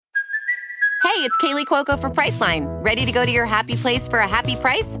Hey, it's Kaylee Cuoco for Priceline. Ready to go to your happy place for a happy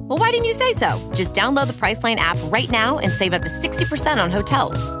price? Well, why didn't you say so? Just download the Priceline app right now and save up to 60% on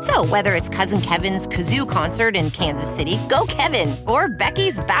hotels. So whether it's Cousin Kevin's Kazoo Concert in Kansas City, go Kevin, or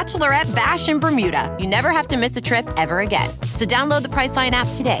Becky's Bachelorette Bash in Bermuda, you never have to miss a trip ever again. So download the Priceline app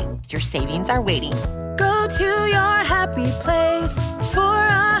today. Your savings are waiting. Go to your happy place for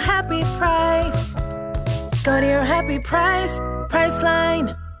a happy price. Go to your happy price,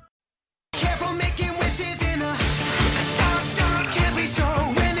 Priceline. Careful making wishes in a dark, dark campy show.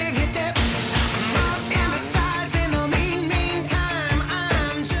 When it hit that mark and the sides in the meantime,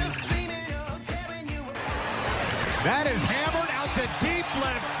 I'm just dreaming of tearing you apart. That is hammered out to deep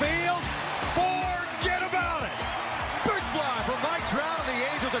left field. Forget about it. Big fly from Mike Trout, and the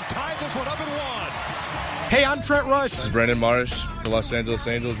Angels have tied this one up at 1. Hey, I'm Trent Rush. This is Brendan Marsh, the Los Angeles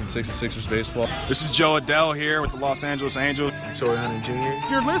Angels and 66ers baseball. This is Joe Adele here with the Los Angeles Angels. I'm Torrey Hunter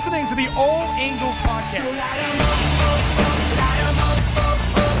Jr. You're listening to the All Angels podcast.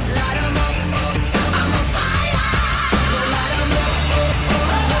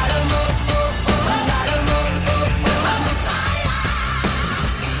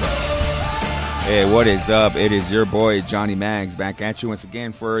 Hey, what is up? It is your boy, Johnny Maggs, back at you once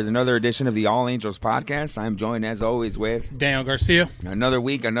again for another edition of the All Angels podcast. I'm joined, as always, with Daniel Garcia. Another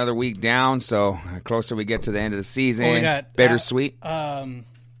week down, so closer we get to the end of the season. Well, we got bittersweet. One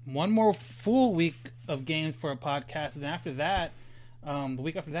more full week of games for a podcast, and after that, the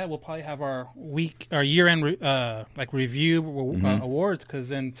week after that, we'll probably have our year-end review awards, because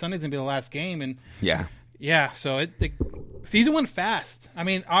then Sunday's going to be the last game. And Yeah, so the season went fast. I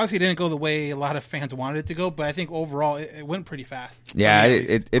mean, obviously it didn't go the way a lot of fans wanted it to go, but I think overall it went pretty fast. Yeah,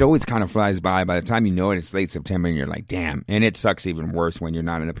 it always kind of flies by. By the time you know it, it's late September, and you're like, damn. And it sucks even worse when you're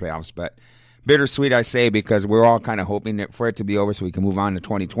not in the playoffs. But bittersweet, I say, because we're all kind of hoping for it to be over so we can move on to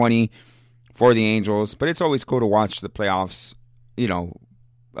 2020 for the Angels. But it's always cool to watch the playoffs, evolve,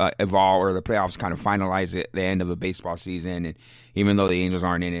 or the playoffs kind of finalize at the end of a baseball season. And even though the Angels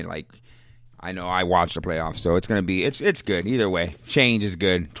aren't in it, I know I watched the playoffs, so it's going to be it's good either way. Change is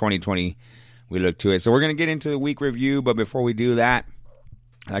good. 2020, we look to it. So we're going to get into the week review, but before we do that,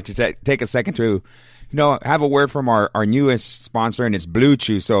 I'd like to take a second to, have a word from our newest sponsor, and it's Blue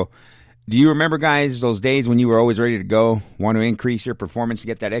Chew. So, do you remember, guys, those days when you were always ready to go, want to increase your performance, to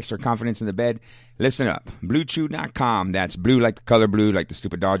get that extra confidence in the bed? Listen up, BlueChew.com. That's blue like the color blue, like the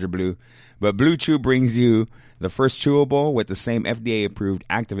stupid Dodger blue. But Blue Chew brings you the first chewable with the same FDA-approved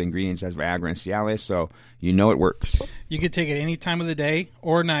active ingredients as Viagra and Cialis, so you know it works. You can take it any time of the day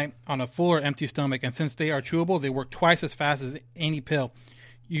or night on a full or empty stomach, and since they are chewable, they work twice as fast as any pill.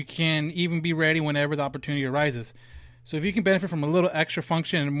 You can even be ready whenever the opportunity arises. So if you can benefit from a little extra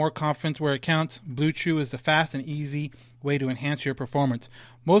function and more confidence where it counts, Blue Chew is the fast and easy way to enhance your performance.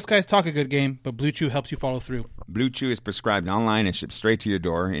 Most guys talk a good game, but Blue Chew helps you follow through. Blue Chew is prescribed online and shipped straight to your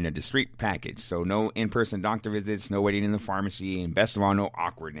door in a discreet package. So no in-person doctor visits, no waiting in the pharmacy, and best of all, no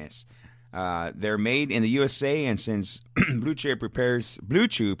awkwardness. They're made in the USA, and since Blue Chew prepares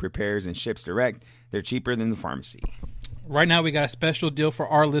and ships direct, they're cheaper than the pharmacy. Right now, we got a special deal for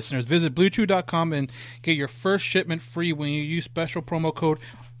our listeners. Visit BlueChew.com and get your first shipment free when you use special promo code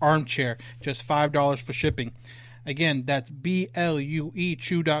ARMCHAIR. Just $5 for shipping. Again, that's BLUEChew.com,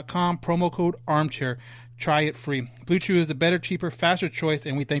 promo code ARMCHAIR. Try it free. Blue Chew is the better, cheaper, faster choice,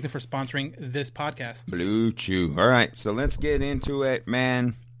 and we thank them for sponsoring this podcast. Blue Chew. All right, so let's get into it,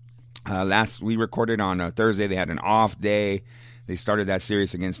 man. We recorded on Thursday. They had an off day. They started that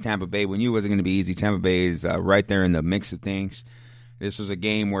series against Tampa Bay. We knew it wasn't going to be easy. Tampa Bay is right there in the mix of things. This was a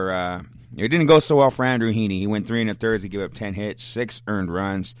game where it didn't go so well for Andrew Heaney. He went 3 1/3. He gave up 10 hits, 6 earned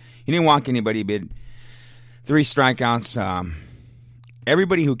runs. He didn't walk anybody. He did 3 strikeouts.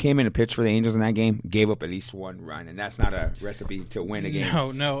 Everybody who came in to pitch for the Angels in that game gave up at least 1 run, and that's not a recipe to win a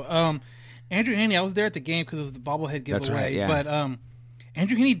game. No. Andrew Heaney, I was there at the game because it was the bobblehead giveaway. That's right, yeah. But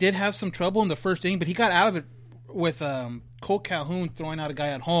Andrew Heaney did have some trouble in the first inning, but he got out of it with Cole Calhoun throwing out a guy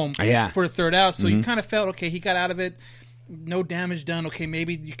at home for the 3rd out. So you kind of felt, okay, he got out of it, no damage done. Okay,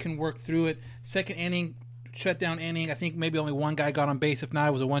 maybe you can work through it. Second inning, shutdown inning. I think maybe only 1 guy got on base. If not,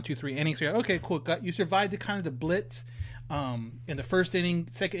 it was a 1-2-3 inning. So okay, cool. You survived the blitz in the first inning.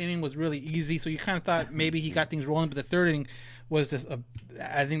 Second inning was really easy. So you kind of thought maybe he got things rolling. But the 3rd inning was just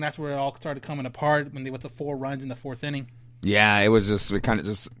I think that's where it all started coming apart when they went to 4 runs in the 4th inning. Yeah, it was just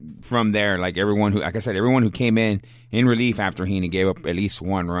from there. Like everyone who came in relief after Heaney gave up at least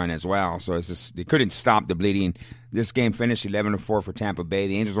 1 run as well. So it's just they couldn't stop the bleeding. This game finished 11-4 for Tampa Bay.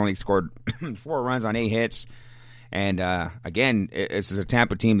 The Angels only scored 4 runs on 8 hits. And again, this is a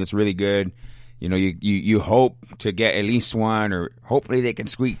Tampa team that's really good. you hope to get at least one, or hopefully they can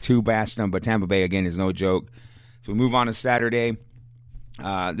squeak two past them. But Tampa Bay, again, is no joke. So we move on to Saturday.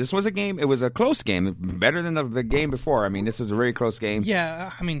 This was a game. It was a close game, better than the game before. I mean, this is a very close game.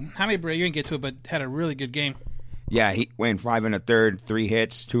 Yeah, I mean, Jaime Barria, you didn't get to it, but had a really good game. Yeah, he went 5 1/3, 3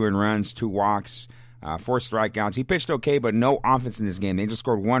 hits, 2 earned runs, 2 walks, 4 strikeouts. He pitched okay, but no offense in this game. They just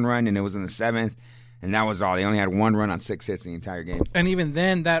scored 1 run, and it was in the 7th, and that was all. They only had 1 run on 6 hits the entire game. And even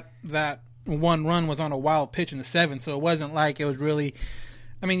then, that 1 run was on a wild pitch in the 7th, so it wasn't like it was really.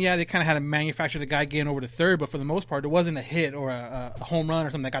 I mean, yeah, they kind of had to manufacture the guy getting over to third, but for the most part, it wasn't a hit or a home run or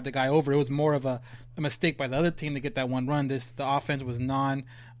something that got the guy over. It was more of a mistake by the other team to get that 1 run. The offense was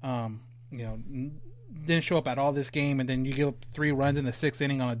didn't show up at all this game, and then you give up 3 runs in the 6th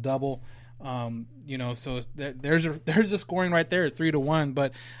inning on a double. So there's the scoring right there, 3-1.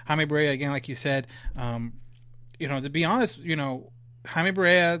 But Jaime Barria, again, like you said, to be honest, Jaime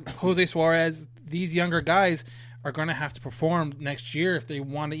Barria, Jose Suarez, these younger guys are going to have to perform next year if they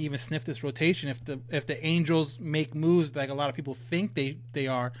want to even sniff this rotation. If the Angels make moves like a lot of people think they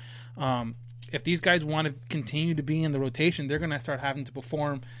are, if these guys want to continue to be in the rotation, they're going to start having to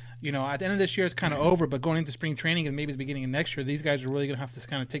perform. At the end of this year, it's kind of over, but going into spring training and maybe the beginning of next year, these guys are really going to have to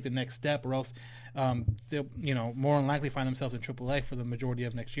kind of take the next step, or else they'll, more than likely find themselves in AAA for the majority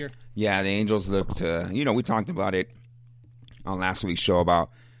of next year. Yeah, the Angels looked, we talked about it on last week's show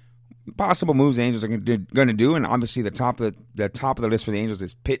about possible moves the Angels are going to do, and obviously the top of the list for the Angels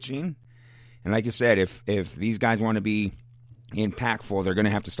is pitching. And like you said, if these guys want to be impactful, they're going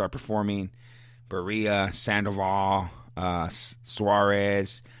to have to start performing. Barria, Sandoval,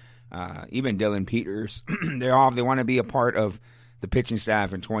 Suarez, even Dylan Peters, they want to be a part of the pitching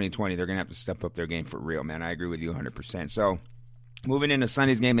staff in 2020. They're going to have to step up their game for real, man. I agree with you 100%. So moving into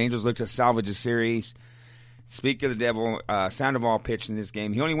Sunday's game, the Angels look to salvage a series. Speak of the devil, Sandoval pitched in this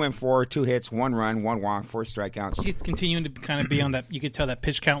game. He only went 4, 2 hits, 1 run, 1 walk, 4 strikeouts. He's continuing to kind of be on that, you could tell, that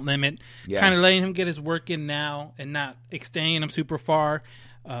pitch count limit. Yeah. Kind of letting him get his work in now and not extending him super far.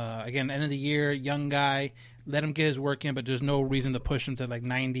 Again, end of the year, young guy. Let him get his work in, but there's no reason to push him to like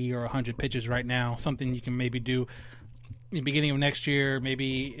 90 or 100 pitches right now. Something you can maybe do in the beginning of next year.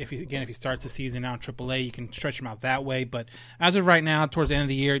 Maybe if he starts the season out in AAA, you can stretch him out that way. But as of right now, towards the end of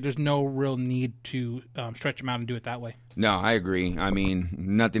the year, there's no real need to stretch him out and do it that way. No, I agree. I mean,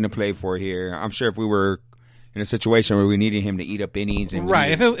 nothing to play for here. I'm sure if we were in a situation where we needed him to eat up innings, and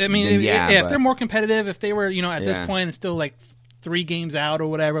right? If they're more competitive, if they were at this point and still like 3 games out or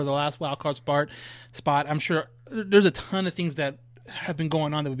whatever, the last wild card spot, I'm sure there's a ton of things that have been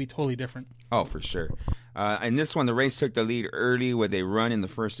going on that would be totally different. Oh, for sure. In this one, the Rays took the lead early with a run in the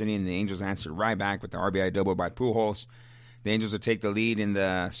first inning. The Angels answered right back with the RBI double by Pujols. The Angels would take the lead in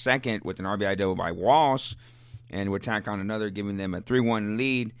the second with an RBI double by Walsh and would tack on another, giving them a 3-1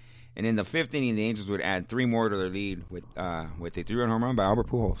 lead. And in the 5th inning, the Angels would add 3 more to their lead with a 3-run home run by Albert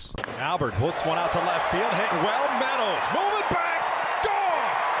Pujols. Albert hooks one out to left field, hit well. Meadows, move it back,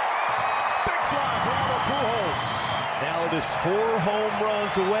 gone! Big fly for Albert Pujols. Now it is 4 home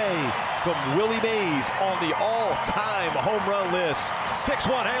runs away from Willie Mays on the all-time home run list.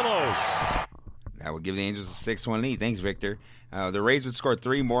 6-1 Halos. That would give the Angels a 6-1 lead. Thanks, Victor. The Rays would score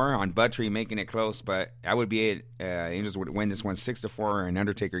 3 more on Buttry, making it close, but that would be it. Angels would win this one 6-4, and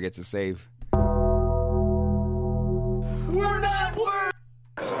Undertaker gets a save. We're not work.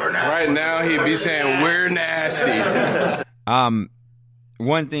 Right now, he'd be saying we're nasty.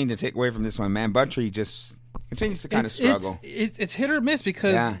 One thing to take away from this one, man, Buttry just continues to kind of struggle. It's hit or miss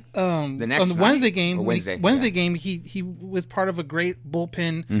because the next on the Wednesday game, he was part of a great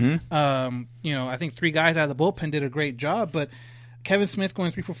bullpen. Mm-hmm. I think 3 guys out of the bullpen did a great job, but Kevin Smith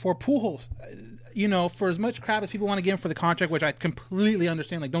going 3 for 4. Pujols, for as much crap as people want to give him for the contract, which I completely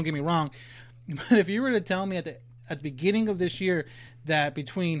understand. Like, don't get me wrong, but if you were to tell me at the beginning of this year that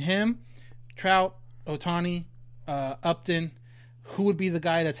between him, Trout, Ohtani, Upton, who would be the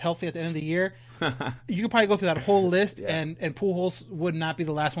guy that's healthy at the end of the year, you could probably go through that whole list, and Pujols would not be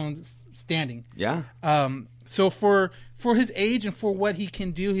the last one standing. Yeah. So for his age and for what he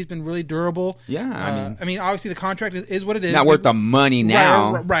can do, he's been really durable. Yeah. I mean, obviously the contract is what it is. Not worth the money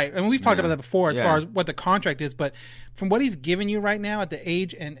now. Right. And we've talked about that before as far as what the contract is, but from what he's giving you right now at the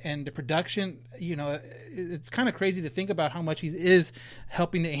age and the production, it's kind of crazy to think about how much he is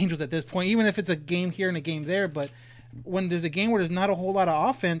helping the Angels at this point, even if it's a game here and a game there, but when there's a game where there's not a whole lot of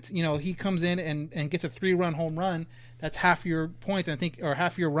offense, he comes in and gets a 3-run home run. That's half your points, I think, or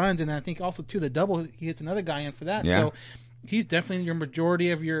half your runs, and I think also the double, he hits another guy in for that. Yeah. So he's definitely your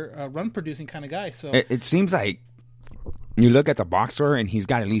majority of your run producing kind of guy. So it seems like You look at the box score, and he's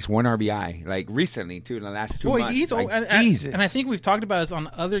got at least one RBI. Like recently, too, in the last 2 months. Jesus. And I think we've talked about this on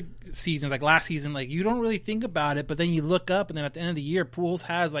other seasons, like last season. Like you don't really think about it, but then you look up, and then at the end of the year, Pujols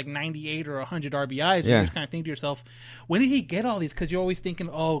has like 98 or 100 RBIs. And you just kind of think to yourself, when did he get all these? Because you're always thinking,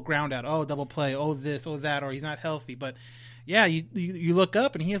 oh, ground out, oh, double play, oh, this, oh, that, or he's not healthy. But yeah, you look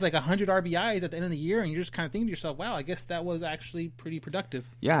up, and he has like 100 RBIs at the end of the year, and you're just kind of thinking to yourself, wow, I guess that was actually pretty productive.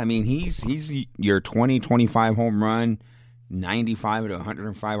 Yeah, I mean, he's your 20, 25 home run, 95 to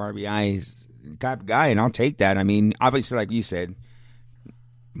 105 RBIs type of guy, and I'll take that. I mean, obviously, like you said,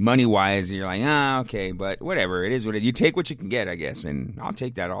 money-wise, you're like, okay, but whatever. It is what it is. You take what you can get, I guess, and I'll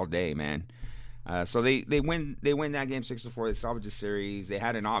take that all day, man. So they win that game 6-4. They salvage the series. They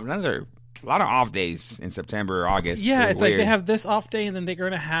had a lot of off days in September or August. Yeah, it's like they have this off day, and then they're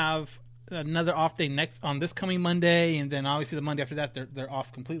going to have another off day next on this coming Monday, and then obviously the Monday after that they're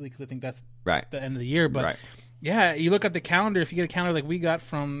off completely because I think that's the end of the year. But yeah, you look at the calendar. If you get a calendar like we got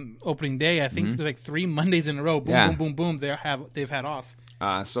from opening day, I think there's like 3 Mondays in a row. Boom, boom, boom, boom. They've had off.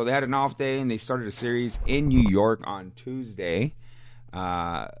 So they had an off day, and they started a series in New York on Tuesday.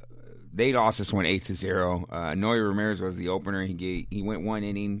 They lost this one 8-0. Noe Ramirez was the opener. He went 1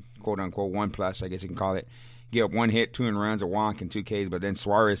 inning, quote unquote 1+, I guess you can call it. Gave up 1 hit, 2 runs, a walk, and 2 Ks. But then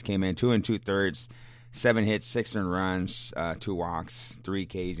Suarez came in 2 2/3, 7 hits, 6 runs, 2 walks, 3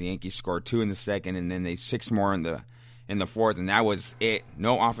 Ks. The Yankees scored 2 in the second, and then they 6 more in the fourth, and that was it.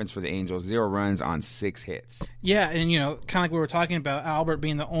 No offense for the Angels. 0 runs on 6 hits. Yeah, and kind of like we were talking about Albert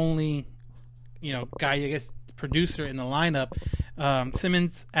being the only guy, I guess, producer in the lineup.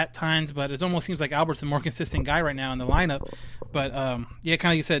 Simmons at times, but it almost seems like Albert's a more consistent guy right now in the lineup. But yeah,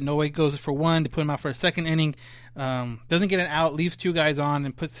 kind of you said, Noe goes for 1 to put him out for a second inning. Doesn't get an out, leaves 2 guys on,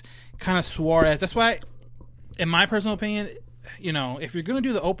 and puts kind of Suarez. That's why, in my personal opinion, if you're going to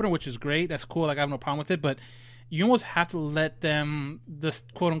do the opener, which is great, that's cool. Like I have no problem with it, but you almost have to let them, this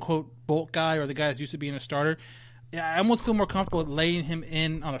quote unquote bolt guy or the guy that's used to being a starter. I almost feel more comfortable laying him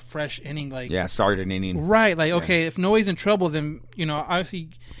in on a fresh inning, start an inning, right? Like, okay, if Noe's in trouble, then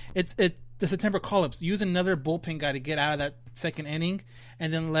obviously it's the September call-ups. Use another bullpen guy to get out of that second inning,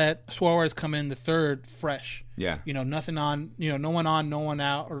 and then let Suarez come in the third fresh. Yeah, nothing on, no one on, no one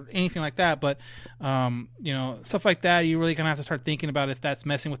out, or anything like that. But stuff like that, you really gonna have to start thinking about if that's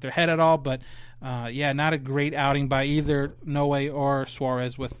messing with their head at all. But yeah, not a great outing by either Noe or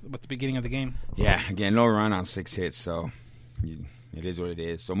Suarez with the beginning of the game. Yeah, again, no run on 6 hits, so it is what it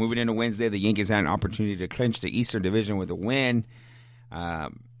is. So moving into Wednesday, the Yankees had an opportunity to clinch the Eastern Division with a win.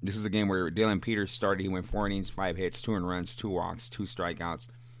 This is a game where Dylan Peters started. He went 4 innings, 5 hits, 2 runs, 2 walks, 2 strikeouts.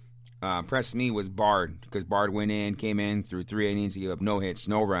 Impressed me was Bard, because Bard came in through 3 innings. He gave up no hits,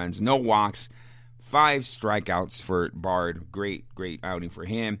 no runs, no walks, 5 strikeouts for Bard. Great outing for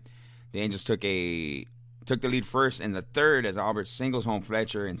him. The Angels took the lead first in the third as Albert singles home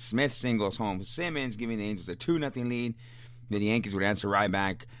Fletcher and Smith singles home Simmons, giving the Angels a 2-0 lead. Then the Yankees would answer right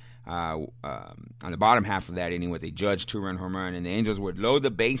back on the bottom half of that inning with a Judge 2-run home run, and the Angels would load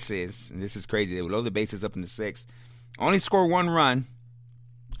the bases, and this is crazy, they would load the bases up in the 6th, only score 1 run,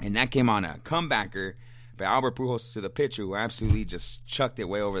 and that came on a comebacker by Albert Pujols to the pitcher, who absolutely just chucked it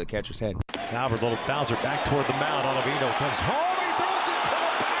way over the catcher's head. Albert, little bouncer back toward the mound. Ottavino comes home, he throws it to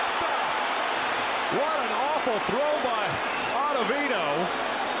the backstop. What an awful throw by Ottavino.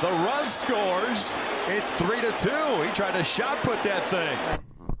 The run scores. It's 3-2. He tried to shot put that thing.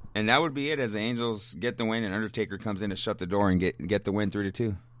 And that would be it as the Angels get the win, and Undertaker comes in to shut the door and get the win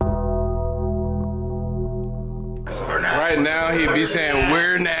 3-2. Right now, he'd be saying,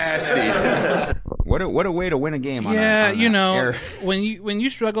 we're nasty. What a way to win a game. When you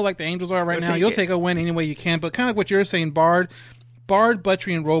struggle like the Angels are right now, you'll take a win any way you can. But kind of like what you're saying, Bard,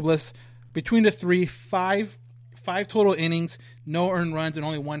 Buttrey, and Robles, between the 3, 5 total innings, no earned runs, and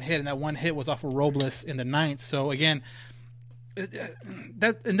only 1 hit. And that 1 hit was off of Robles in the 9th. So, again,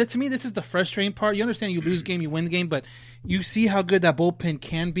 to me, this is the frustrating part. You understand you lose the game, you win the game, but you see how good that bullpen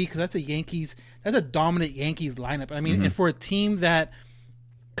can be, because that's a dominant Yankees lineup. I mean, and for a team that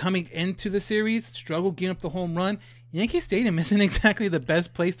coming into the series struggled getting up the home run, Yankee Stadium isn't exactly the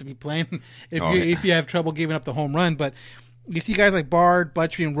best place to be playing if you have trouble giving up the home run. But you see guys like Bard,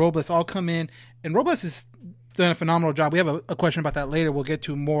 Buttrey, and Robles all come in, and Robles has done a phenomenal job. We have a question about that later. We'll get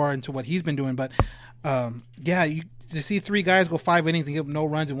to more into what he's been doing, but to see 3 guys go 5 innings and give up no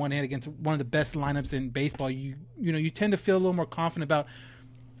runs in 1 hit against one of the best lineups in baseball, you tend to feel a little more confident about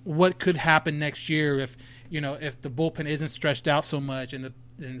what could happen next year if the bullpen isn't stretched out so much and the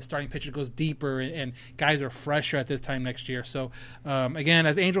starting pitcher goes deeper and guys are fresher at this time next year. So again,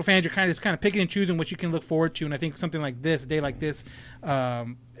 as Angel fans, you're kind of picking and choosing what you can look forward to, and I think something like this, a day like this,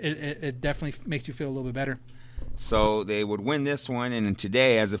 it definitely makes you feel a little bit better. So they would win this one, and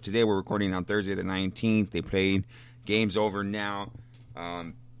today, as of today, we're recording on Thursday the 19th. They played. Game's over now.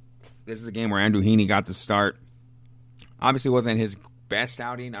 This is a game where Andrew Heaney got the start. Obviously, wasn't his best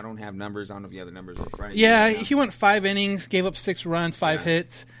outing. I don't have numbers. I don't know if you have the numbers in front of you. Yeah, he went 5 innings, gave up 6 runs, 5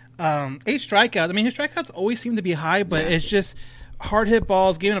 hits, 8 strikeouts. I mean, his strikeouts always seem to be high, but it's just hard hit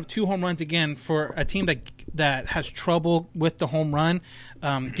balls, giving up 2 home runs again for a team that has trouble with the home run.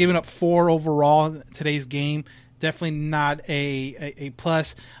 Giving up 4 overall in today's game. Definitely not a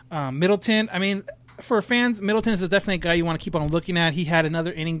plus. Middleton, I mean, for fans, Middleton is definitely a guy you want to keep on looking at. He had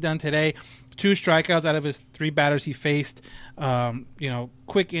another inning done today. 2 strikeouts out of his 3 batters he faced.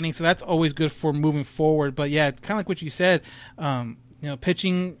 Quick inning, so that's always good for moving forward. But yeah, kind of like what you said,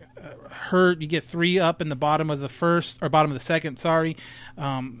 pitching hurt. You get 3 up in the bottom of the first or bottom of the second. Sorry,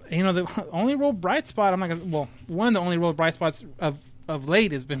 the only real bright spot. One of the only real bright spots of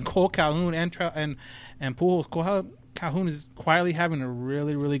late has been Cole Calhoun and Pujols. Cole Calhoun is quietly having a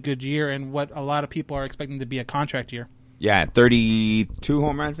really, really good year, and what a lot of people are expecting to be a contract year. Yeah, 32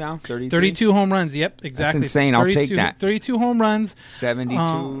 home runs now? 32 home runs, yep, exactly. That's insane. I'll take that. 32 home runs. 72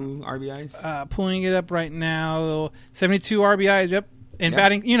 RBIs? Pulling it up right now. 72 RBIs, yep. And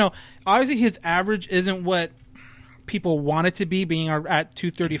batting, obviously his average isn't what people want it to be, being at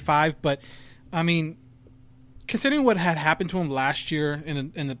 235, but, I mean, considering what had happened to him last year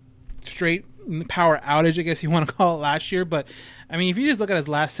in the straight power outage, I guess you want to call it last year. But, I mean, if you just look at his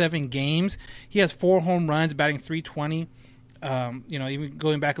last 7 games, he has 4 home runs, batting .320. Even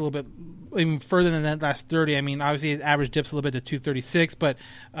going back a little bit, even further than that last 30, I mean, obviously his average dips a little bit to 236, but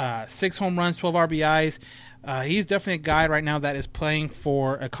 6 home runs, 12 RBIs. He's definitely a guy right now that is playing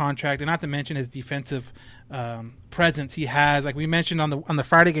for a contract, and not to mention his defensive presence he has. Like we mentioned on the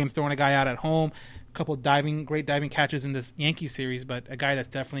Friday game, throwing a guy out at home. Couple great diving catches in this Yankees series, but a guy that's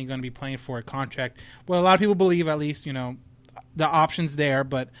definitely going to be playing for a contract. Well, a lot of people believe, at least, the option's there,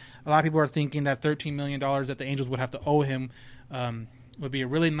 but a lot of people are thinking that $13 million that the Angels would have to owe him would be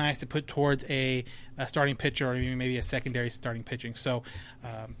really nice to put towards a starting pitcher or even maybe a secondary starting pitching. So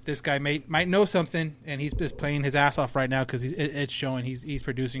this guy might know something, and he's just playing his ass off right now because it's showing. He's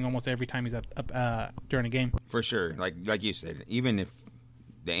producing almost every time he's up during a game. For sure, like you said, even if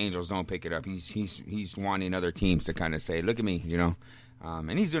the Angels don't pick it up, he's wanting other teams to kind of say, "Look at me,"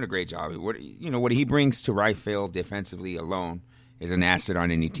 and he's doing a great job. What he brings to right field defensively alone is an asset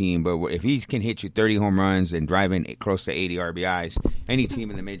on any team. But if he can hit you 30 home runs and drive in close to 80 RBIs, any team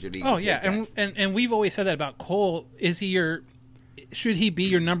in the major league. Oh yeah, and we've always said that about Cole. Should he be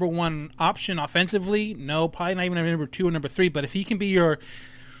your number 1 option offensively? No, probably not even number 2 or number 3. But if he can be your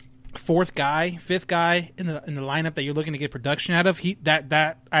 4th guy, 5th guy in the lineup that you're looking to get production out of,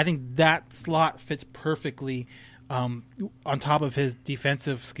 I think that slot fits perfectly on top of his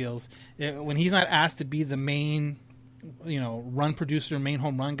defensive skills. When he's not asked to be the main run producer, main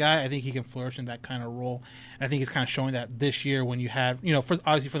home run guy, I think he can flourish in that kind of role. And I think he's kind of showing that this year when you have,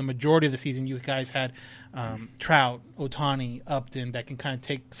 obviously for the majority of the season, you guys had Trout, Ohtani, Upton that can kind of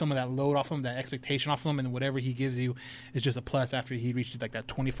take some of that load off him, that expectation off him, and whatever he gives you is just a plus after he reaches like that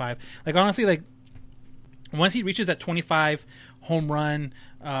 25. Like honestly, like once he reaches that 25 home run,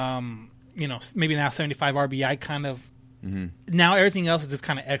 maybe now 75 RBI kind of. Mm-hmm. Now everything else is just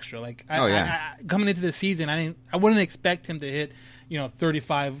kind of extra. Like coming into the season, I wouldn't expect him to hit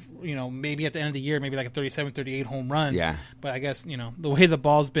 35. Maybe at the end of the year, maybe like a 37, 38 home runs. Yeah. But I guess the way the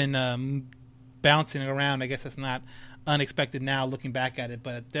ball's been bouncing around, I guess that's not unexpected now looking back at it.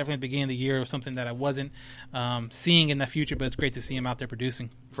 But definitely at the beginning of the year was something that I wasn't seeing in the future. But it's great to see him out there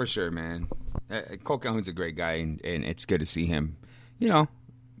producing. For sure, man. Cole Calhoun's a great guy, and it's good to see him,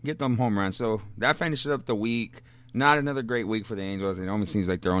 get them home runs. So that finishes up the week. Not another great week for the Angels. It almost seems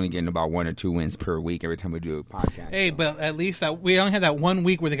like they're only getting about 1 or 2 wins per week every time we do a podcast. Hey, but at least we only had that 1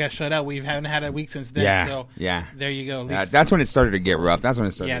 week where they got shut out. We haven't had a week since then. Yeah, so there you go. That's when it started to get rough. That's when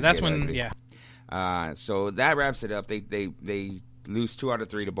it started. Yeah, that's when. Ugly. Yeah. So that wraps it up. They lose 2 out of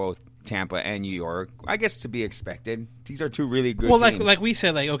 3 to both Tampa and New York. I guess to be expected. These are 2 really good teams. Well, like we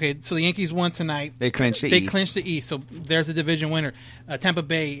said, okay, so the Yankees won tonight. They clinched the East. So there's a division winner. Tampa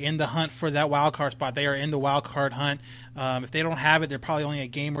Bay in the hunt for that wild card spot. They are in the wild card hunt. If they don't have it, they're probably only a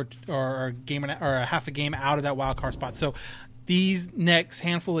game or a half a game out of that wild card spot. So these next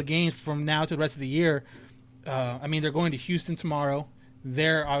handful of games from now to the rest of the year, they're going to Houston tomorrow.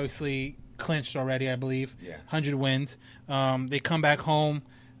 They're obviously clinched already, I believe. 100 wins. They come back home.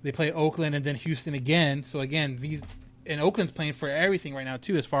 They play Oakland and then Houston again. So again, Oakland's playing for everything right now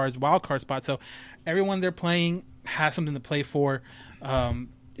too, as far as wild card spots. So everyone they're playing has something to play for.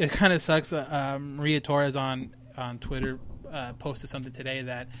 It kind of sucks. Maria Torres on Twitter posted something today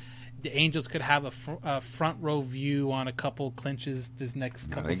that the Angels could have a front row view on a couple clinches this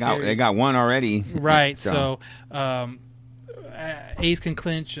next couple series. They got one already. Right. So A's can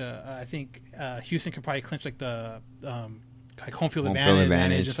clinch. I think Houston can probably clinch like the like home field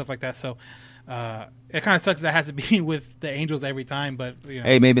advantage and stuff like that. So it kind of sucks that has to be with the Angels every time. But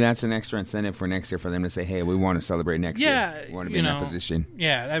hey, maybe that's an extra incentive for next year for them to say, hey, we want to celebrate next year. We want to be in that position.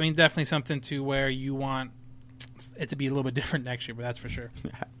 Yeah, I mean, definitely something to where you want it to be a little bit different next year, but that's for sure.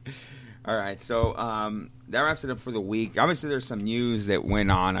 All right, so that wraps it up for the week. Obviously, there's some news that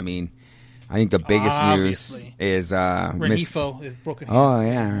went on. I mean, I think the biggest news is Rengifo is broken hand. Oh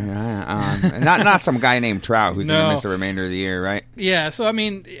yeah, not some guy named Trout who's going to miss the remainder of the year, right? Yeah. So I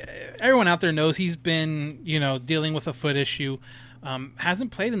mean, everyone out there knows he's been dealing with a foot issue.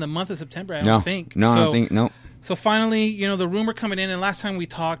 Hasn't played in the month of September. I don't think. No, I don't think. No. So finally, the rumor coming in, and last time we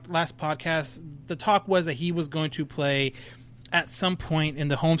talked, last podcast, the talk was that he was going to play at some point in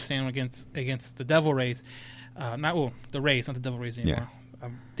the homestand against the Devil Rays. The Rays, not the Devil Rays anymore. Yeah.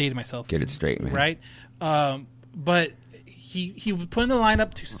 I've dated myself. Get it straight, man. Right? But he was put in the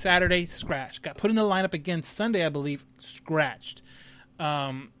lineup to Saturday, scratched. Got put in the lineup again Sunday, I believe, scratched.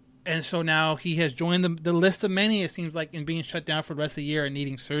 And so now he has joined the list of many, it seems like, in being shut down for the rest of the year and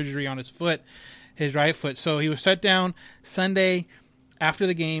needing surgery on his foot. His right foot. So he was shut down Sunday after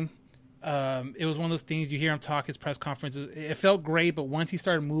the game. It was one of those things you hear him talk his press conferences. It felt great, but once he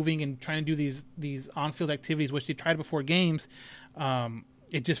started moving and trying to do these on-field activities, which they tried before games,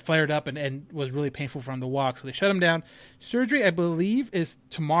 it just flared up and was really painful for him to walk. So they shut him down. Surgery, I believe, is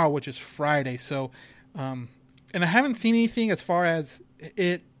tomorrow, which is Friday. So, and I haven't seen anything as far as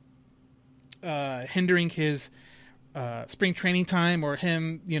it hindering his spring training time or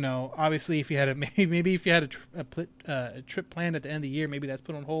him, obviously if you had maybe if you had a trip planned at the end of the year, maybe that's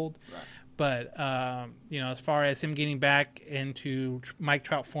put on hold. Right. But as far as him getting back into Mike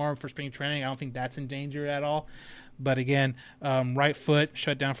Trout form for spring training, I don't think that's in danger at all. But again, right foot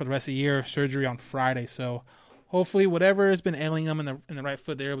shut down for the rest of the year, surgery on Friday. So hopefully whatever has been ailing him in the right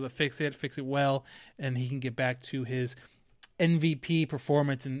foot, they're able to fix it well, and he can get back to his MVP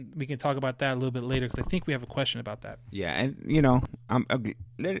performance, and we can talk about that a little bit later because I think we have a question about that. Yeah, and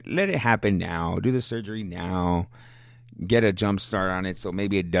let it happen now. Do the surgery now. Get a jump start on it, so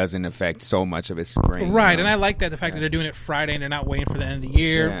maybe it doesn't affect so much of his spring. Right, and I like that the fact that they're doing it Friday and they're not waiting for the end of the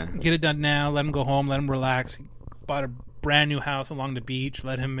year. Yeah. Get it done now. Let him go home. Let him relax. Bought a brand new house along the beach.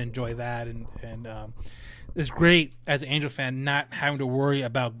 Let him enjoy that, and it's great as an Angel fan not having to worry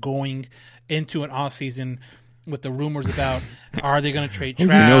about going into an off season with the rumors about are they going to trade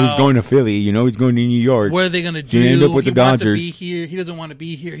Trout? He's going to Philly. He's going to New York. What are they going to do? End up with the Dodgers. Wants to be here. He doesn't want to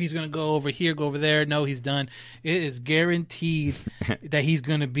be here. He's going to go over here, go over there. No, he's done. It is guaranteed that he's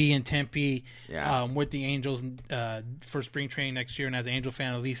going to be in Tempe with the Angels for spring training next year. And as an Angel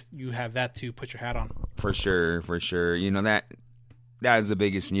fan, at least you have that to put your hat on. For sure. That is the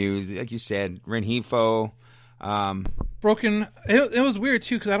biggest news. Like you said, Rengifo. Broken. It was weird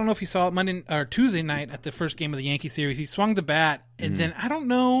too because I don't know if you saw it Monday or Tuesday night at the first game of the Yankee series. He swung the bat and then I don't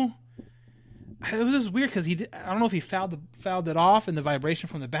know. It was just weird because I don't know if he fouled it off and the vibration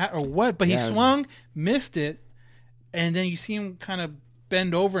from the bat or what. But he swung, missed it, and then you see him kind of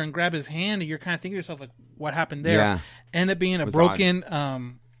bend over and grab his hand, and you're kind of thinking to yourself like, what happened there? Yeah. Ended up being a broken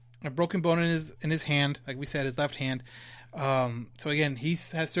bone in his hand, like we said, his left hand. So again, he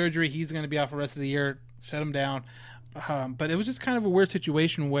has surgery. He's going to be out for the rest of the year. Shut him down. But it was just kind of a weird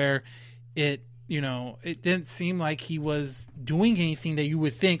situation where it didn't seem like he was doing anything that you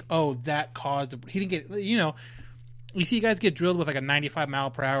would think, oh, that caused he didn't get, you see guys get drilled with like a 95 mile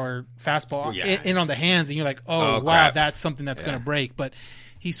per hour fastball in on the hands, and you're like, oh wow, crap. That's something that's going to break. But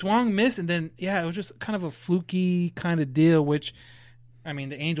he swung, missed, and then, it was just kind of a fluky kind of deal, which, I mean,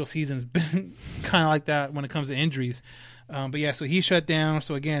 the Angel season's been kind of like that when it comes to injuries. So he shut down.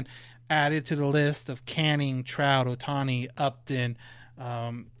 So again, added to the list of Canning, Trout, Ohtani, Upton.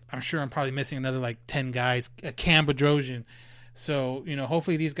 I'm sure I'm probably missing another like 10 guys. Cam Bedrosian. So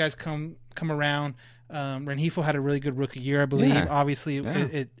hopefully these guys come around. Rengifo had a really good rookie year, I believe. Yeah. Obviously,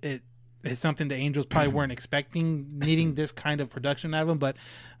 it's something the Angels probably weren't expecting, needing this kind of production out of him. But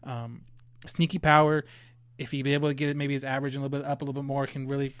sneaky power. If he'd be able to get it, maybe his average a little bit up a little bit more, can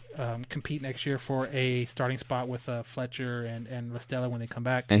really compete next year for a starting spot with Fletcher and La Stella when they come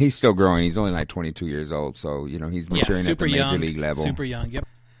back. And he's still growing. He's only like 22 years old, so he's maturing at the major league level. Super young. Yep.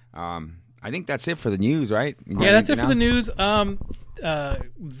 I think that's it for the news, right? That's it for the news.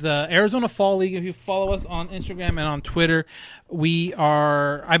 The Arizona Fall League. If you follow us on Instagram and on Twitter,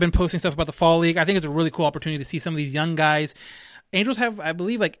 I've been posting stuff about the Fall League. I think it's a really cool opportunity to see some of these young guys Angels have, I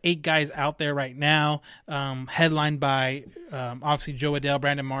believe, like 8 guys out there right now, headlined by obviously Joe Adell,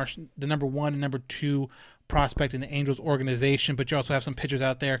 Brandon Marsh, the number 1 and number 2 prospect in the Angels organization. But you also have some pitchers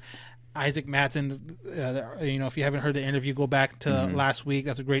out there. Isaac Madsen, if you haven't heard the interview, go back to last week.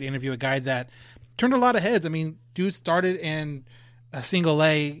 That's a great interview. A guy that turned a lot of heads. I mean, dude started in a single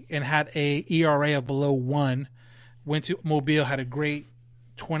A and had a ERA of below 1. Went to Mobile, had a great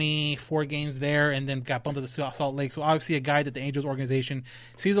 24 games there, and then got bumped to the Salt Lake. So obviously a guy that the Angels organization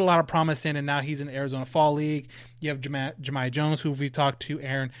sees a lot of promise in, and now he's in the Arizona Fall League. You have Jemai Jones, who we've talked to,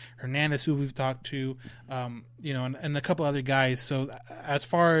 Aaron Hernandez, who we've talked to, and a couple other guys. So as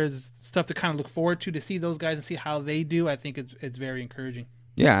far as stuff to kind of look forward to see those guys and see how they do, I think it's very encouraging.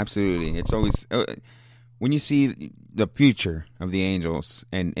 Yeah, absolutely. It's always when you see the future of the Angels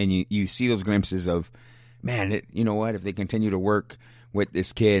and you see those glimpses of, man, you know what, if they continue to work with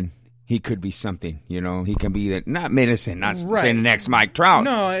this kid, he could be something. He can be not medicine, not saying the next Mike Trout,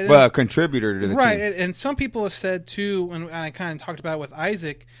 but a contributor to the team. Right, and some people have said too, and I kind of talked about it with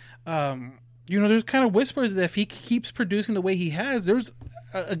Isaac. There's kind of whispers that if he keeps producing the way he has, there's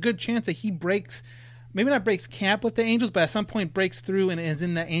a good chance that he breaks, maybe not breaks camp with the Angels, but at some point breaks through and is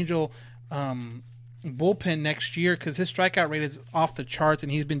in the Angel bullpen next year, because his strikeout rate is off the charts,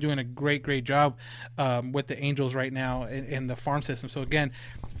 and he's been doing a great job with the Angels right now in the farm system. So again,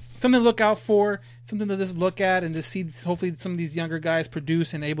 something to look out for, something to just look at and just see hopefully some of these younger guys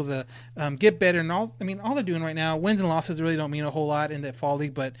produce and able to get better. And all they're doing right now, wins and losses really don't mean a whole lot in that fall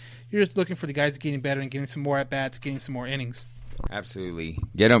league, but you're just looking for the guys getting better and getting some more at bats, getting some more innings. Absolutely,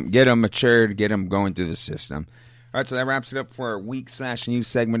 get them matured, get them going through the system. All right, so that wraps it up for our week/news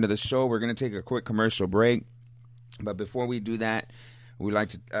segment of the show. We're going to take a quick commercial break, but before we do that, we'd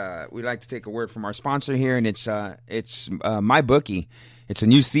like to take a word from our sponsor here, and it's MyBookie. It's a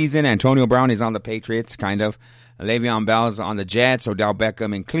new season. Antonio Brown is on the Patriots, kind of. Le'Veon Bell is on the Jets. Odell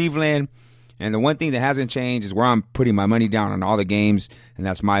Beckham in Cleveland. And the one thing that hasn't changed is where I'm putting my money down on all the games, and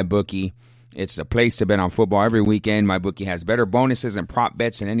that's MyBookie. It's a place to bet on football every weekend. MyBookie has better bonuses and prop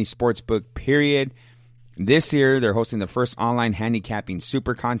bets than any sports book, period. This year, they're hosting the first online handicapping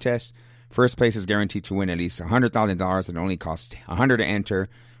super contest. First place is guaranteed to win at least $100,000. It only costs $100 to enter.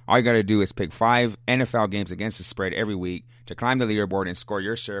 All you got to do is pick 5 NFL games against the spread every week to climb the leaderboard and score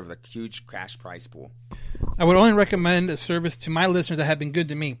your share of the huge cash prize pool. I would only recommend a service to my listeners that have been good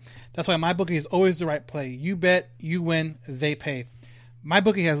to me. That's why MyBookie is always the right play. You bet, you win, they pay.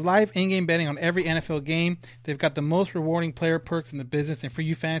 MyBookie has live in-game betting on every NFL game. They've got the most rewarding player perks in the business. And for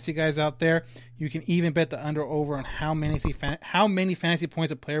you fantasy guys out there, you can even bet the under/over on how many fantasy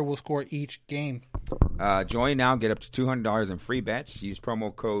points a player will score each game. Join now. Get up to $200 in free bets. Use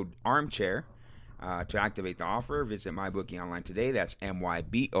promo code ARMCHAIR to activate the offer. Visit MyBookie online today. That's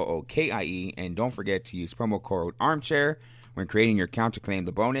MyBookie. And don't forget to use promo code ARMCHAIR when creating your account to claim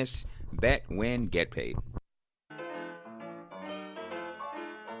the bonus. Bet, win, get paid.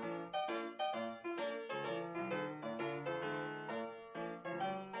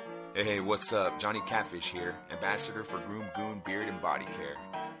 Hey, what's up? Johnny Catfish here, ambassador for Groom Goon Beard and Body Care.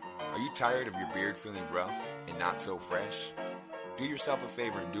 Are you tired of your beard feeling rough and not so fresh? Do yourself a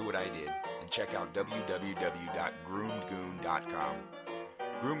favor and do what I did and check out www.groomgoon.com.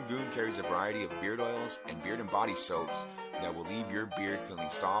 Groom Goon carries a variety of beard oils and beard and body soaps that will leave your beard feeling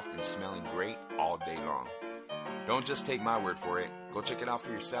soft and smelling great all day long. Don't just take my word for it. Go check it out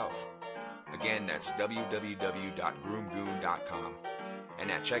for yourself. Again, that's www.groomgoon.com. And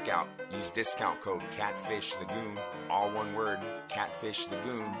at checkout, use discount code CATFISHTHEGOON, all one word,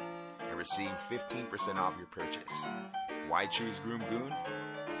 CATFISHTHEGOON, and receive 15% off your purchase. Why choose Groom Goon?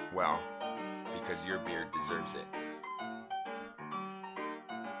 Well, because your beard deserves it.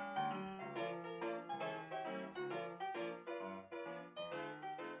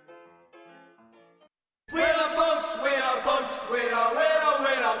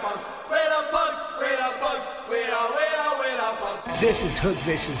 This is Hook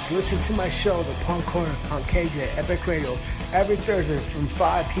Vicious. Listen to my show, The Punk Corner, on KJ Epic Radio, every Thursday from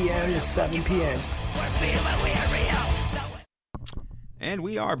 5 p.m. to 7 p.m. And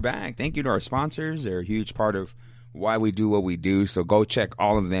we are back. Thank you to our sponsors. They're a huge part of why we do what we do. So go check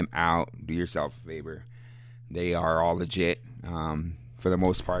all of them out. Do yourself a favor. They are all legit. For the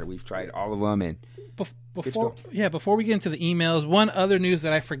most part, we've tried all of them. And before we get into the emails, one other news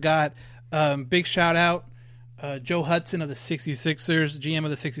that I forgot. Big shout out. Joe Hudson of the 66ers, GM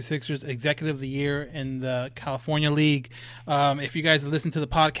of the 66ers, Executive of the Year in the California League. If you guys listen to the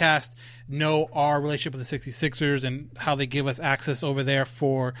podcast, know our relationship with the 66ers and how they give us access over there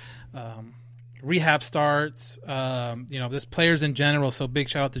for rehab starts, just players in general. So big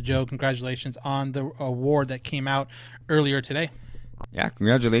shout out to Joe. Congratulations on the award that came out earlier today. Yeah,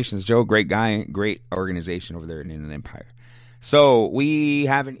 congratulations, Joe. Great guy, great organization over there in Inland Empire. So we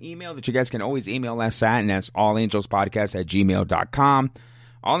have an email that you guys can always email us at, and that's allangelspodcast@gmail.com.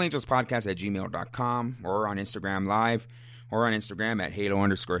 allangelspodcast@gmail.com, or on Instagram Live, or on Instagram at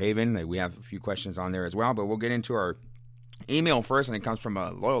Halo_Haven. We have a few questions on there as well, but we'll get into our email first, and it comes from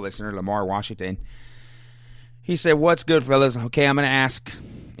a loyal listener, Lamar Washington. He said, "What's good, fellas? Okay, I'm going to ask,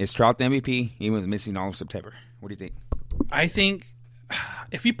 is Trout the MVP even with missing all of September? What do you think?" I think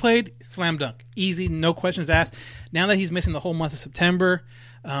if he played, slam dunk. Easy, no questions asked. Now that he's missing the whole month of September,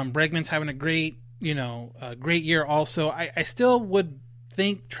 Bregman's having a great year also. I still would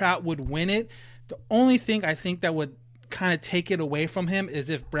think Trout would win it. The only thing I think that would kind of take it away from him is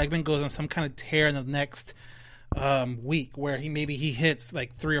if Bregman goes on some kind of tear in the next week where he hits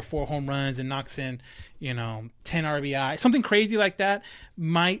like 3 or 4 home runs and knocks in 10 RBI, something crazy like that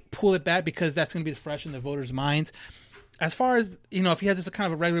might pull it back, because that's going to be fresh in the voters' minds. As far as if he has just a kind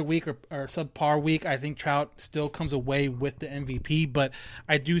of a regular week or subpar week, I think Trout still comes away with the MVP. But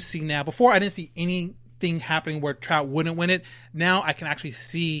I do see now, before I didn't see anything happening where Trout wouldn't win it. Now I can actually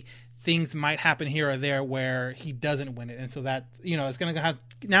see things might happen here or there where he doesn't win it, and so that it's going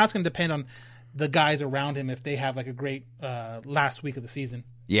to depend on the guys around him if they have like a great last week of the season.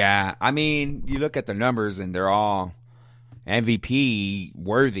 Yeah, I mean, you look at the numbers and they're all MVP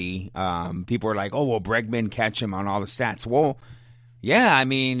worthy. People are like, "Oh, will Bregman catch him on all the stats?" Well, yeah, I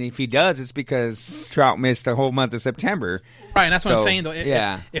mean, if he does, it's because Trout missed the whole month of September. Right, and that's what I'm saying,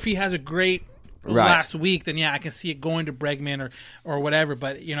 though. If he has a great last week, then yeah, I can see it going to Bregman or whatever.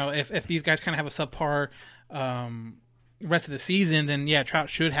 But if these guys kind of have a subpar rest of the season, then yeah, Trout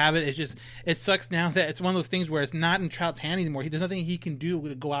should have it. It's just, it sucks now that it's one of those things where it's not in Trout's hand anymore. There's nothing he can do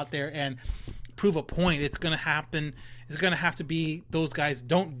to go out there and prove a point. It's going to happen. It's going to have to be those guys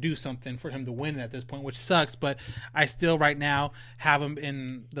don't do something for him to win at this point, which sucks. But I still right now have him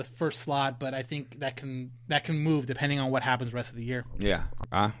in the first slot. But I think that can move depending on what happens the rest of the year. Yeah,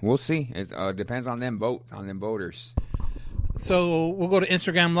 we'll see. It depends on them voters. So we'll go to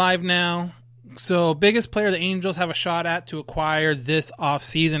Instagram Live now. So biggest player the Angels have a shot at to acquire this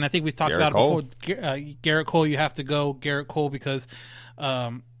offseason. I think we've talked about it before. Garrett Cole, you have to go Garrett Cole because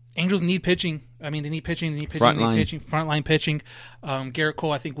Angels need pitching. I mean, they need pitching, frontline pitching. Garrett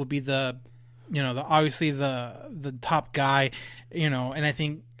Cole, I think, will be the obviously the top guy. And I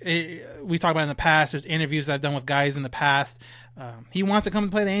think we talked about it in the past. There's interviews that I've done with guys in the past. He wants to come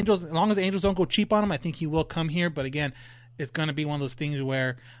to play the Angels. As long as the Angels don't go cheap on him, I think he will come here. But again, it's going to be one of those things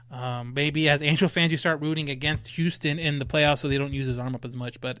where maybe as Angel fans you start rooting against Houston in the playoffs so they don't use his arm up as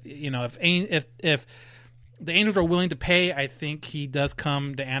much. But if the Angels are willing to pay, I think he does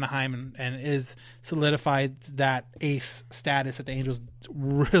come to Anaheim and is solidified that ace status that the Angels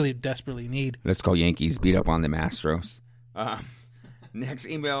really desperately need. Let's go Yankees. Beat up on the Astros. Next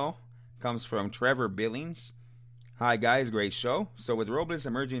email comes from Trevor Billings. Hi, guys. Great show. So with Robles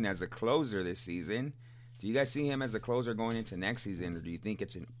emerging as a closer this season, do you guys see him as a closer going into next season, or do you think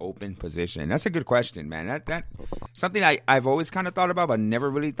it's an open position? That's a good question, man. That something I've always kind of thought about, but never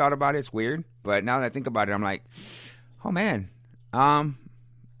really thought about it. It's weird. But now that I think about it, I'm like, oh, man. I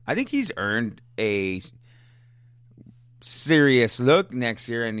think he's earned a serious look next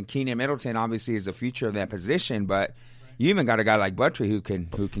year, and Keenan Middleton obviously is the future of that position, but you even got a guy like Buttrey who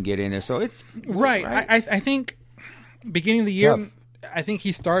can get in there. So it's right. I think beginning of the year, tough. I think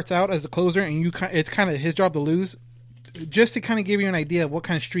he starts out as a closer, and it's kind of his job to lose. Just to kind of give you an idea of what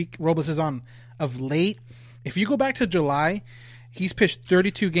kind of streak Robles is on of late, if you go back to July, he's pitched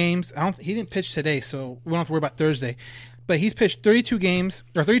 32 games. He didn't pitch today, so we don't have to worry about Thursday. But he's pitched 32 games,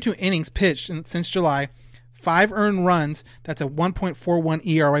 or 32 innings pitched since July, 5 earned runs. That's a 1.41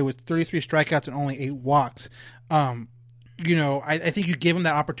 ERA with 33 strikeouts and only 8 walks. I think you give him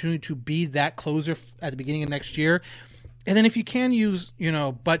that opportunity to be that closer at the beginning of next year. And then if you can use,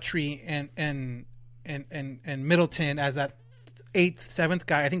 Buttrey and Middleton as that 8th, 7th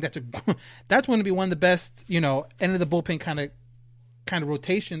guy, I think that's going to be one of the best, end of the bullpen kind of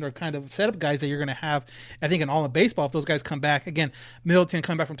rotation or kind of setup guys that you're going to have. I think in all of baseball, if those guys come back again, Middleton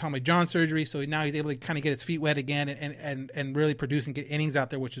come back from Tommy John surgery, so now he's able to kind of get his feet wet again and really produce and get innings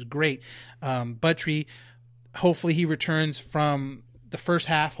out there, which is great. Buttrey, hopefully he returns from the first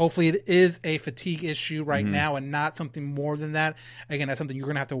half. Hopefully it is a fatigue issue right now and not something more than that. Again, that's something you're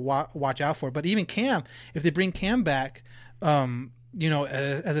going to have to watch out for. But even Cam, if they bring Cam back, as a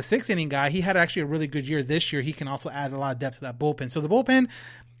 6th inning guy, he had actually a really good year this year. He can also add a lot of depth to that bullpen. So the bullpen,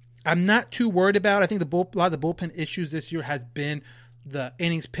 I'm not too worried about. I think a lot of the bullpen issues this year has been the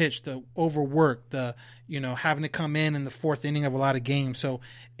innings pitched, the overwork, the having to come in the 4th inning of a lot of games. So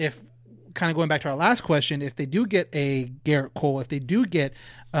if kind of going back to our last question, if they do get a Garrett Cole, if they do get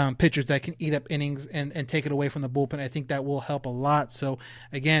pitchers that can eat up innings and take it away from the bullpen, I think that will help a lot. So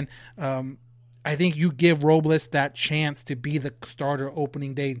again, I think you give Robles that chance to be the starter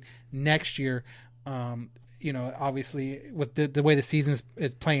opening day next year. Obviously with the way the season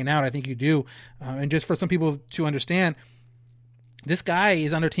is playing out, I think you do. And just for some people to understand, this guy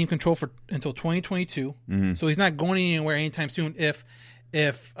is under team control until 2022. Mm-hmm. So he's not going anywhere anytime soon. If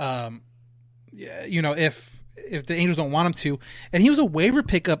the Angels don't want him to, and he was a waiver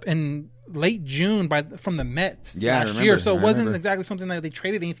pickup in late June from the Mets last year, so it wasn't exactly something that they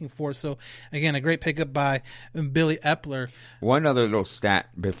traded anything for. So again, a great pickup by Billy Epler. One other little stat: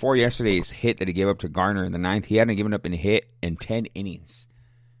 before yesterday's hit that he gave up to Garner in the 9th, he hadn't given up a hit in 10 innings.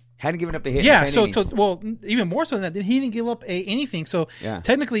 Hadn't given up a hit. Yeah, in 10 innings. Well, even more so than that, he didn't give up anything. So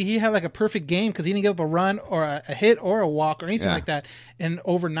technically, he had like a perfect game because he didn't give up a run or a hit or a walk or anything like that in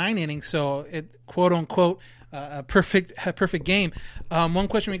over 9 innings. So it quote unquote a perfect game. One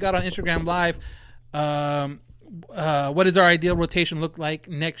question we got on Instagram Live: what does our ideal rotation look like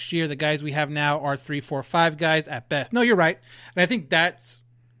next year? The guys we have now are 3, 4, 5 guys at best. No, you're right, and I think that's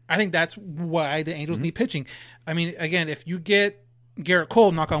why the Angels need pitching. I mean, again, if you get Garrett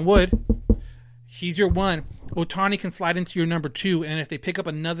Cole, knock on wood, he's your 1. Ohtani can slide into your number 2, and if they pick up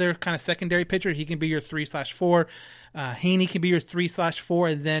another kind of secondary pitcher, he can be your 3/4. Haney can be your 3/4,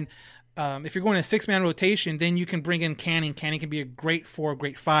 and then if you're going a 6-man rotation, then you can bring in Canning. Canning can be a great 4,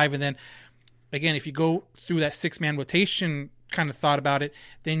 great 5, and then again, if you go through that 6-man rotation kind of thought about it,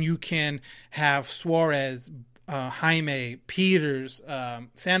 then you can have Suarez, Jaime, Peters,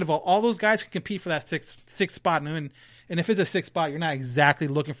 Sandoval. All those guys can compete for that sixth spot. And if it's a 6th spot, you're not exactly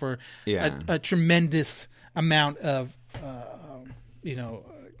looking for a tremendous amount of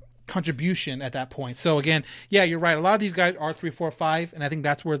contribution at that point. So again, you're right. A lot of these guys are 3, 4, 5, and I think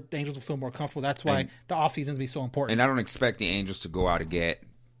that's where the Angels will feel more comfortable. That's why the offseason will be so important. And I don't expect the Angels to go out and get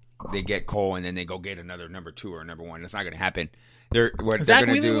Cole and then they go get another number 2 or number 1. That's not going to happen. Zach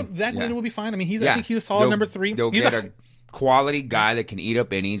Wheeler will be fine. I mean, I think he's a solid number 3. They'll get a quality guy that can eat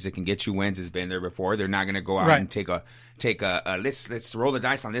up innings, that can get you wins, has been there before. They're not going to go out and take a let's roll the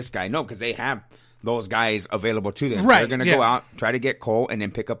dice on this guy. No, because they have those guys available to them. Right. They're going to go out, try to get Cole, and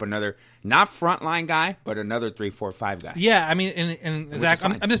then pick up another, not frontline guy, but another 3, 4, 5 guy. Yeah, I mean, and Zach,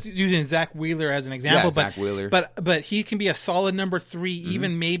 I'm just using Zach Wheeler as an example. Zach Wheeler. But he can be a solid number 3,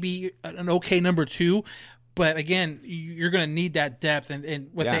 even maybe an okay number 2. But again, you're going to need that depth, and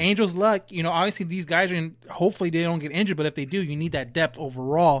with the Angels' luck, obviously these guys hopefully they don't get injured. But if they do, you need that depth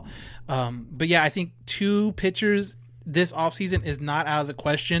overall. But I think 2 pitchers this offseason is not out of the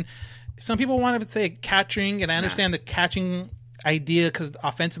question. Some people want to say catching, and I understand the catching idea because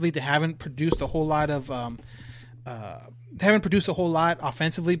offensively they haven't produced a whole lot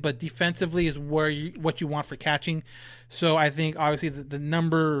offensively, but defensively is what you want for catching. So I think obviously the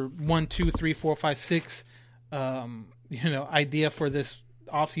number 1, 2, 3, 4, 5, 6 idea for this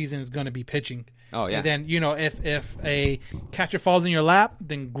offseason is going to be pitching. Oh yeah. And then if a catcher falls in your lap,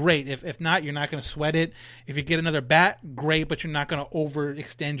 then great. If not, you're not going to sweat it. If you get another bat, great, but you're not going to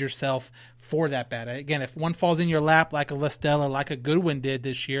overextend yourself for that bat. Again, if one falls in your lap like a Lestella, like a Goodwin did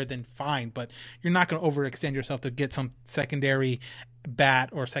this year, then fine. But you're not going to overextend yourself to get some secondary bat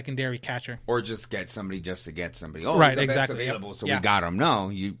or secondary catcher, or just get somebody just to get somebody. Oh, right, he's the exactly. best available, so we got him. No,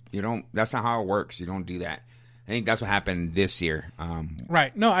 you don't. That's not how it works. You don't do that. I think that's what happened this year.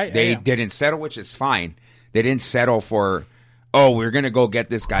 Right. No, they didn't settle, which is fine. They didn't settle for, we're gonna go get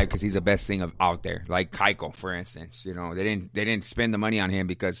this guy because he's the best thing out there, like Keuchel, for instance. They didn't spend the money on him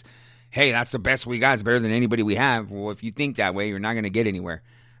because, hey, that's the best we got. It's better than anybody we have. Well, if you think that way, you're not gonna get anywhere.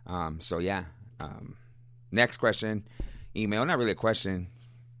 Next question, email. Not really a question.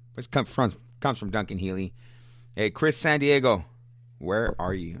 This comes from Duncan Healy. Hey, Chris San Diego, where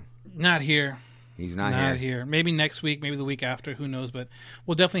are you? Not here. He's not here. Maybe next week, maybe the week after, who knows? But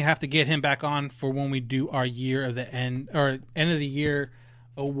we'll definitely have to get him back on for when we do our end of the year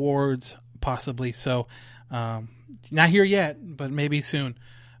awards, possibly. So, not here yet, but maybe soon.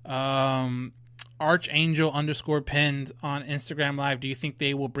 Archangel _pens on Instagram Live. Do you think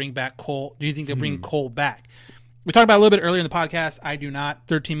they will bring back Cole? Do you think they'll bring Cole back? We talked about it a little bit earlier in the podcast. I do not.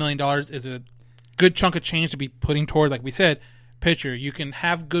 $13 million is a good chunk of change to be putting towards, like we said, pitcher. You can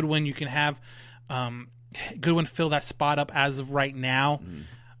have Goodwin. You can have Goodwin fill that spot up as of right now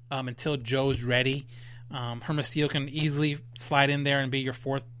until Joe's ready. Hermosillo can easily slide in there and be your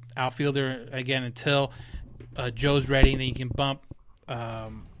 4th outfielder again until Joe's ready, and then you can bump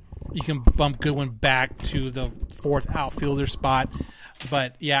Goodwin back to the 4th outfielder spot.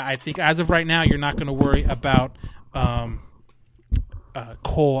 But I think as of right now, you're not going to worry about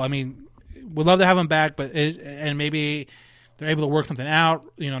Cole. I mean, We'd love to have him back, but and maybe they're able to work something out.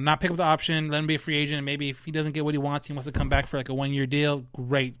 Not pick up the option, let him be a free agent, and maybe if he doesn't get what he wants, he wants to come back for like a 1-year deal.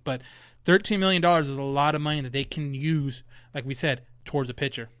 Great, but $13 million is a lot of money that they can use, like we said, towards a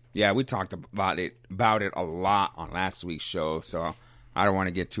pitcher. Yeah, we talked about it a lot on last week's show, so I don't want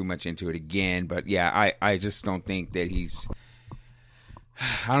to get too much into it again. But yeah, I just don't think that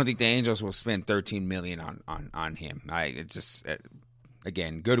I don't think the Angels will spend $13 million on him.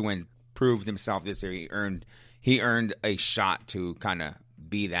 Again, Goodwin proved himself this year. He earned a shot to kind of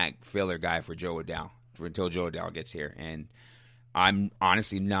be that filler guy for Joe Adell until Joe Adell gets here, and I'm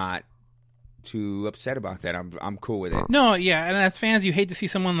honestly not too upset about that. I'm cool with it. No, yeah, and as fans, you hate to see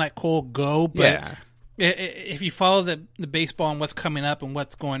someone like Cole go, but if you follow the baseball and what's coming up and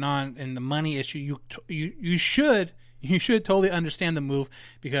what's going on and the money issue, you should totally understand the move,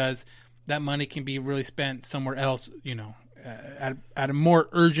 because that money can be really spent somewhere else. At a more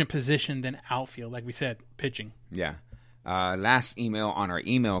urgent position than outfield, like we said, pitching. Yeah. Last email on our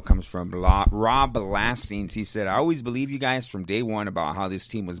email comes from Rob Lastings. He said, I always believe you guys from day one about how this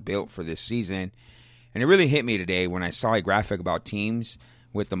team was built for this season. And it really hit me today when I saw a graphic about teams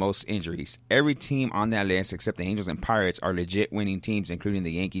with the most injuries. Every team on that list, except the Angels and Pirates, are legit winning teams, including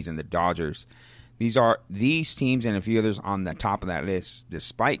the Yankees and the Dodgers. These teams and a few others on the top of that list,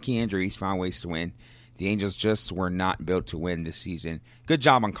 despite key injuries, found ways to win. The Angels just were not built to win this season. Good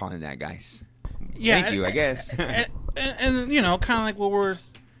job on calling that, guys. Yeah, thank you, I guess. and kind of like what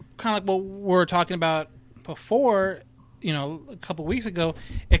we're talking about before. A couple weeks ago,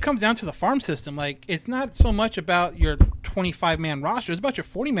 it comes down to the farm system. Like, it's not so much about your 25-man roster; it's about your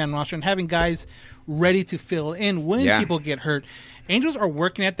 40-man roster and having guys ready to fill in when people get hurt. Angels are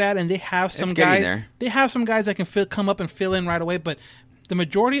working at that, and they have some guys. There. They have some guys that can come up and fill in right away, but the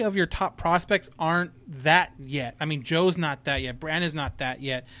majority of your top prospects aren't that yet. I mean, Joe's not that yet. Brandon's not that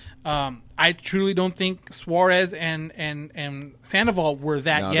yet. I truly don't think Suarez and Sandoval were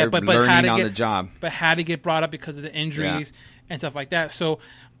that yet. But had to get brought up because of the injuries and stuff like that. So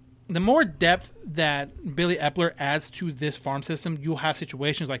the more depth that Billy Epler adds to this farm system, you'll have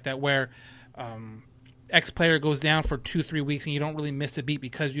situations like that where X player goes down for 2-3 weeks and you don't really miss a beat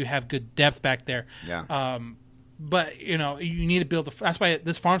because you have good depth back there. Yeah. But, you need to build that's why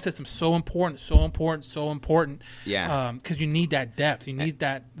this farm system is so important. Yeah. Because you need that depth. You need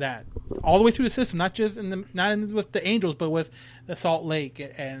that all the way through the system, not just with the Angels, but with the Salt Lake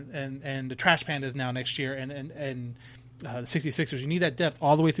and the Trash Pandas now next year and the 66ers. You need that depth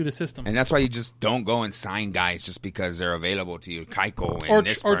all the way through the system. And that's why you just don't go and sign guys just because they're available to you. Keiko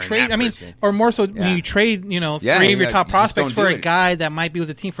and or trade. Or more so when you trade, 3 of your top prospects for a guy that might be with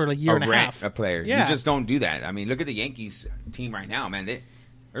the team for a year and a half. A player. Yeah. You just don't do that. I mean, look at the Yankees team right now, man.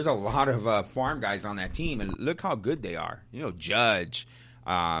 There's a lot of farm guys on that team, and look how good they are. Judge,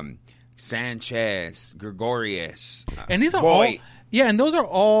 Sanchez, Gregorius, and these are Voit. all. And those are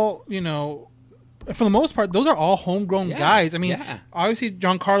all, for the most part, those are all homegrown guys. I mean, obviously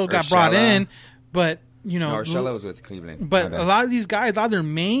Giancarlo got brought in, but Urshela was with Cleveland. But a lot of these guys, a lot of their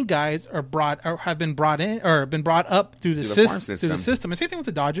main guys have been brought in or been brought up through the system. And same thing with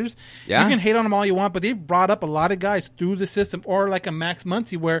the Dodgers. Yeah. You can hate on them all you want, but they've brought up a lot of guys through the system. Or like a Max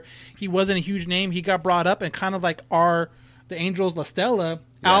Muncy, where he wasn't a huge name, he got brought up and kind of like the Angels La Stella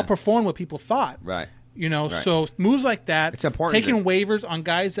outperformed what people thought. Right. So moves like that. It's important. Taking waivers on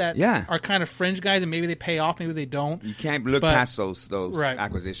guys that are kind of fringe guys, and maybe they pay off, maybe they don't. You can't look past those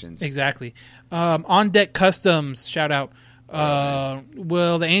acquisitions. Exactly. On Deck Customs, shout out.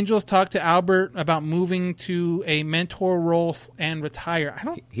 Will the Angels talk to Albert about moving to a mentor role and retire?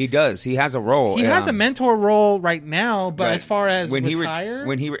 He does. He has a role. He has a mentor role right now, but as far as retire,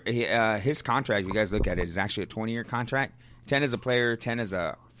 his contract, you guys look at it, is actually a 20-year contract. 10 as a player, 10 as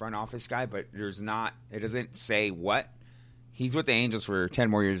a front office guy, but it doesn't say what. He's with the Angels for 10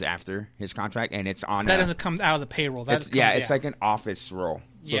 more years after his contract, and it's on. That doesn't come out of the payroll. It's like an office role.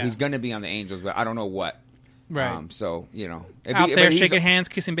 So he's going to be on the Angels, but I don't know what. Right. Out there shaking hands,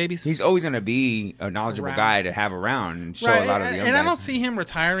 kissing babies. He's always going to be a knowledgeable guy to have around and show a lot of the young guys. And I don't see him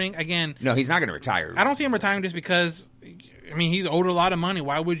retiring again. No, he's not going to retire. I don't see him retiring just because. I mean, he's owed a lot of money.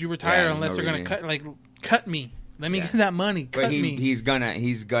 Why would you retire unless they're going to cut me? Let me get that money. But he's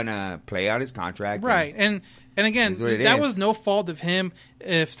gonna play out his contract, right? And again, that was no fault of him.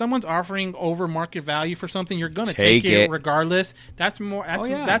 If someone's offering over market value for something, you're gonna take it regardless. That's more.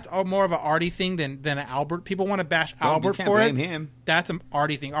 That's more of an Artie thing than an Albert. People want to bash Albert for it. Him. That's an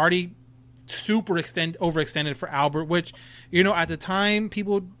Artie thing. Artie overextended for Albert, which at the time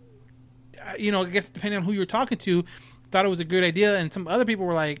people, I guess depending on who you're talking to, thought it was a good idea, and some other people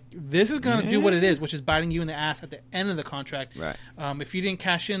were like, "This is going to do what it is, which is biting you in the ass at the end of the contract." Right. If you didn't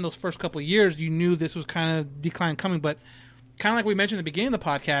cash in those first couple of years, you knew this was kind of decline coming. But kind of like we mentioned at the beginning of the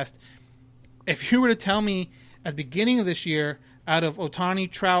podcast, if you were to tell me at the beginning of this year, out of Ohtani,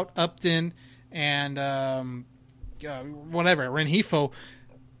 Trout, Upton, and Rengifo,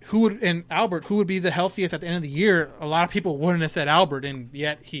 and Albert, who would be the healthiest at the end of the year, a lot of people wouldn't have said Albert, and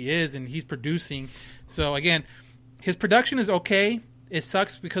yet he is, and he's producing. So again, his production is okay. It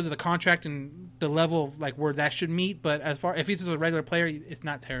sucks because of the contract and the level of like where that should meet. But as far if he's just a regular player, it's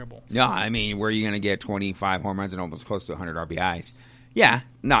not terrible. No, I mean, where are you going to get 25 home runs and almost close to 100 RBIs? Yeah,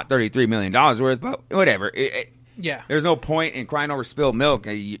 not $33 million worth, but whatever. Yeah. There's no point in crying over spilled milk.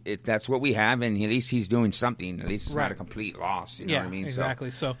 That's what we have, and at least he's doing something. At least it's not a complete loss. You know what I mean?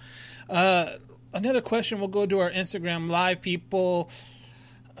 Exactly. So, another question. We'll go to our Instagram Live people.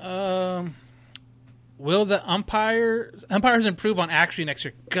 Will the umpires improve on Actually next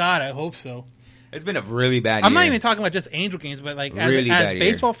year? God, I hope so. It's been a really bad year. I'm not even talking about just Angel games, but like as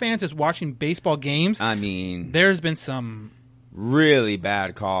baseball fans, just watching baseball games. I mean, there's been some really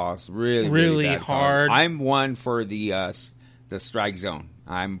bad calls. Really bad hard. Calls. I'm one for the strike zone.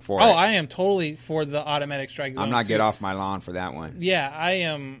 I'm for it. I am totally for the automatic strike zone. I'm not get off my lawn for that one. Yeah, I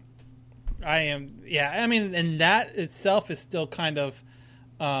am. Yeah, I mean, and that itself is still kind of,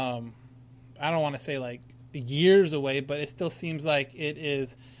 I don't want to say like years away, but it still seems like it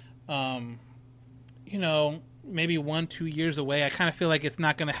is, maybe 1-2 years away. I kind of feel like it's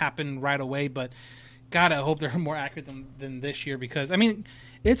not going to happen right away, but God, I hope they're more accurate than this year, because I mean,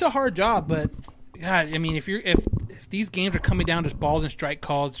 it's a hard job, but God, I mean, if these games are coming down to balls and strike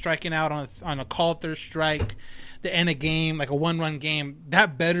calls, striking out on a called third strike, the end of game, like a 1-run game,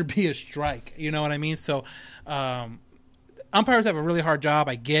 that better be a strike. You know what I mean? So, umpires have a really hard job.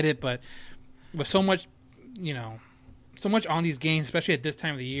 I get it, but with so much on these games, especially at this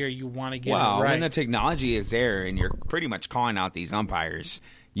time of the year, you want to get it right. When the technology is there and you're pretty much calling out these umpires,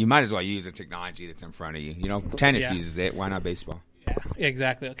 you might as well use the technology that's in front of you. You know, tennis uses it. Why not baseball? Yeah,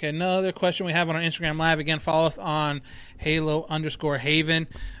 exactly. Okay, another question we have on our Instagram Live. Again, follow us on Halo_Haven.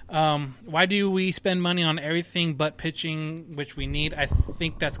 Why do we spend money on everything but pitching, which we need? I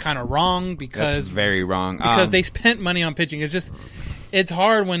think that's kind of wrong because... That's very wrong. Because they spent money on pitching. It's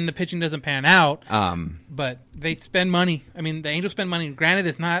hard when the pitching doesn't pan out, but they spend money. I mean, the Angels spend money. Granted,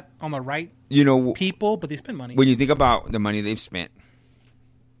 it's not on the right people, but they spend money. When you think about the money they've spent,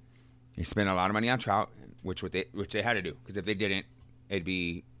 they spent a lot of money on Trout, which they had to do, because if they didn't, it'd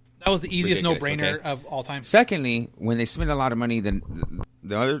be that was the easiest no-brainer of all time. Secondly, when they spend a lot of money, then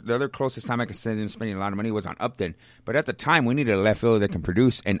the other closest time I could see them spending a lot of money was on Upton. But at the time, we needed a left fielder that can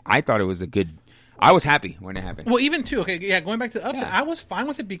produce, and I thought it was I was happy when it happened. Well, even too. Okay, yeah. Going back to Upton, I was fine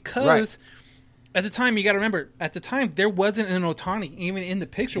with it because at the time, you got to remember, at the time there wasn't an Ohtani even in the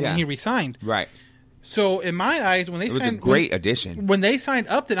picture when he resigned. Right. So in my eyes, when they signed, it was a great addition. When they signed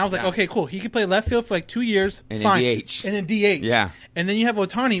Upton, I was like, okay, cool. He could play left field for like 2 years, and fine. then DH, and then DH. Yeah. And then you have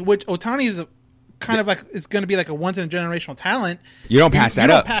Ohtani, which Ohtani is kind of like it's going to be like a once in a generational talent. You don't pass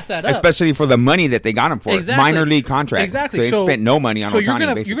that up, especially for the money that they got him for. Exactly. Minor league contract. Exactly. So they spent no money on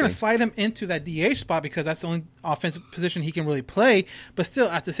Ohtani. You're going to slide him into that DH spot because that's the only offensive position he can really play. But still,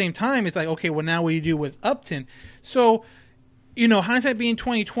 at the same time, it's like, okay, well, now what do you do with Upton? So, hindsight being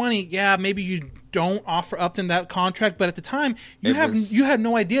 2020, yeah, maybe you don't offer Upton that contract, but at the time you had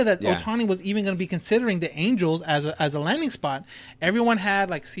no idea that Ohtani was even going to be considering the Angels as a landing spot. Everyone had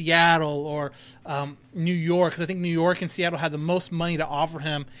like Seattle or New York, because I think New York and Seattle had the most money to offer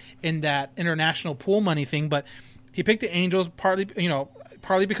him in that international pool money thing. But he picked the Angels partly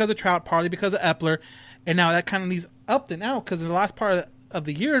because of Trout, partly because of Epler, and now that kind of leaves Upton out, because in the last part of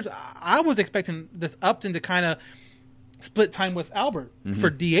the years, I was expecting this Upton to kind of split time with Albert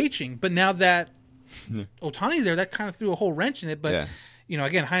for DHing, but now that Ohtani's there, that kind of threw a whole wrench in it. But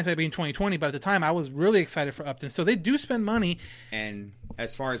again, hindsight being 2020, but at the time I was really excited for Upton. So they do spend money. And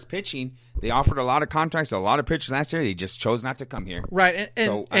as far as pitching, they offered a lot of contracts to a lot of pitchers last year. They just chose not to come here. Right.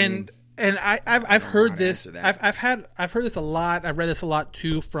 And I've heard this. I've heard this a lot. I've read this a lot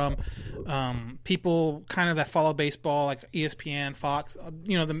too from people kind of that follow baseball, like ESPN, Fox.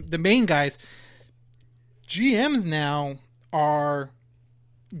 The main guys. GMs now are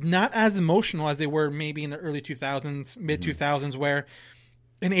not as emotional as they were maybe in the early 2000s, mid 2000s, where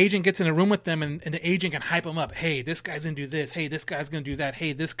an agent gets in a room with them and the agent can hype them up. Hey, this guy's going to do this. Hey, this guy's going to do that.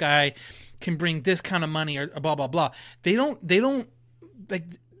 Hey, this guy can bring this kind of money or blah, blah, blah. They don't like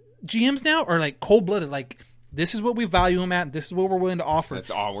GMs now are like cold blooded. Like, this is what we value him at. This is what we're willing to offer. That's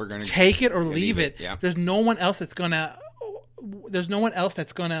all we're going to take it or leave it. Yeah. There's no one else that's going to no one else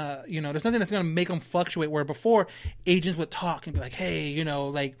that's gonna, there's nothing that's gonna make them fluctuate. Where before agents would talk and be like, hey,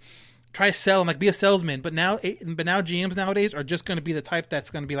 like try sell them, like be a salesman. But now GMs nowadays are just gonna be the type that's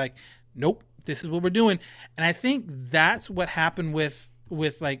gonna be like, nope, this is what we're doing. And I think that's what happened with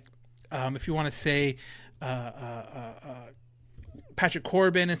like, if you want to say, Patrick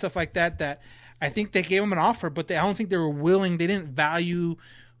Corbin and stuff like that. That I think they gave him an offer, but I don't think they were willing. They didn't value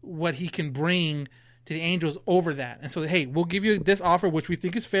what he can bring to the Angels over that. And so, hey, we'll give you this offer, which we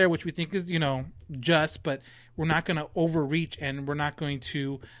think is fair, which we think is, just, but we're not going to overreach and we're not going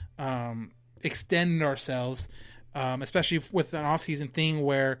to extend ourselves, especially with an offseason thing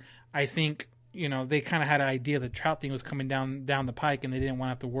where I think, they kind of had an idea the Trout thing was coming down the pike and they didn't want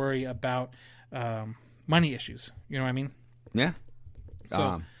to have to worry about money issues. You know what I mean? Yeah.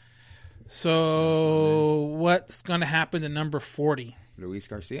 So what's going to happen to number 40? Luis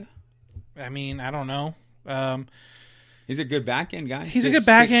Garcia? I mean, I don't know. He's a good back-end guy. He's a good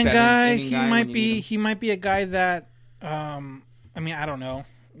back-end guy. He might be a guy that I mean, I don't know.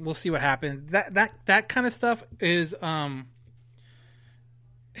 We'll see what happens. That kind of stuff is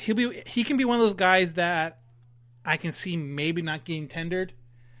he can be one of those guys that I can see maybe not getting tendered,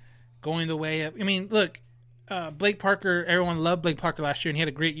 going the way of, I mean, look, Blake Parker, everyone loved Blake Parker last year and he had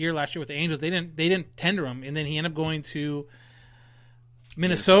a great year last year with the Angels. They didn't tender him, and then he ended up going to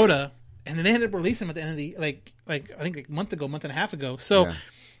Minnesota. And then they ended up releasing him at the end of the like I think a month and a half ago. So,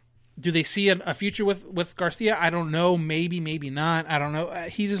 do they see a future with Garcia? I don't know. Maybe not. I don't know.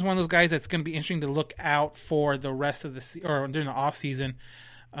 He's just one of those guys that's going to be interesting to look out for the rest of or during the off season.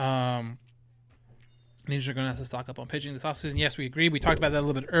 Angels are going to have to stock up on pitching this off season. Yes, we agree. We talked about that a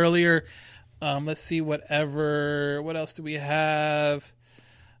little bit earlier. Let's see. What else do we have?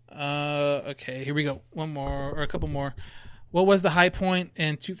 Okay, here we go. One more or a couple more. What was the high point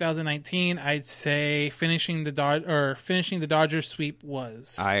in 2019? I'd say finishing the Dodgers sweep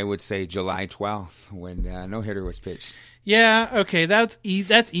was. I would say July 12th when no hitter was pitched. Yeah, okay, that's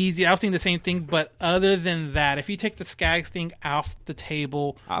easy. I was thinking the same thing, but other than that, if you take the Skaggs thing off the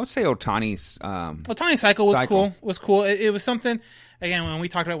table, I would say Ohtani's cycle was cool. Was cool. It was something. Again, when we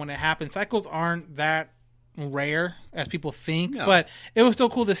talked about when it happened, cycles aren't that rare as people think, but it was still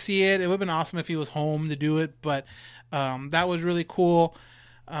cool to see it. It would have been awesome if he was home to do it, but. That was really cool.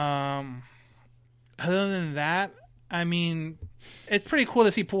 Other than that, I mean, it's pretty cool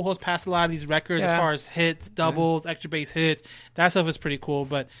to see Pujols pass a lot of these records as far as hits, doubles, extra base hits. That stuff is pretty cool,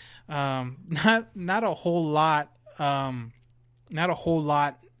 but not a whole lot. Not a whole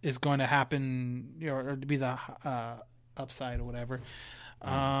lot is going to happen, or to be the upside or whatever.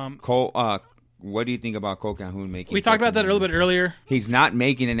 Cole. What do you think about Cole Calhoun making? We talked about that a little bit earlier. He's not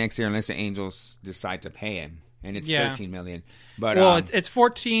making it next year unless the Angels decide to pay him. And it's $13 million. But it's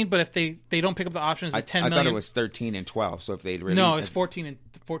 14. But if they don't pick up the options, it's $10 million. I thought it was 13 and 12. So if they really it's 14 and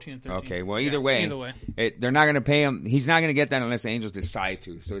 13. Okay, well either way, they're not going to pay him. He's not going to get that unless the Angels decide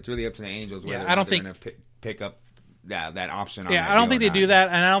to. So it's really up to the Angels whether they're going to pick up that option. I don't think they do that,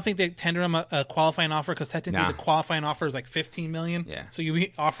 and I don't think they tender him a qualifying offer because technically the qualifying offer is like $15 million. Yeah, so you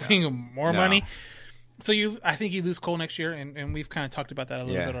be offering him more money. So I think you lose Cole next year, and we've kind of talked about that a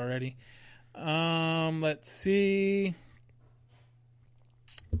little bit already. Let's see.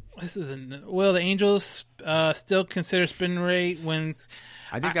 Will the Angels still consider spin rate when?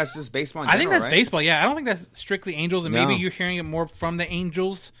 I think that's just baseball. I think that's baseball. Yeah, I don't think that's strictly Angels, and maybe you're hearing it more from the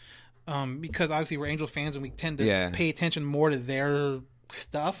Angels, because obviously we're Angels fans and we tend to pay attention more to their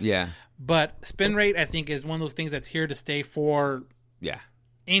stuff. Yeah. But spin rate, I think, is one of those things that's here to stay for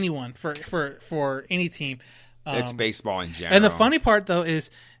anyone for any team. It's baseball in general. And the funny part though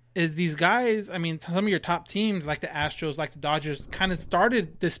is these guys, I mean, some of your top teams like the Astros, like the Dodgers, kind of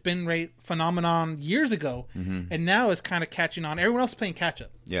started the spin rate phenomenon years ago, and now it's kind of catching on. Everyone else is playing catch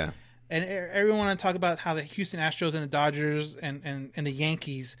up. Yeah, and everyone want to talk about how the Houston Astros and the Dodgers and the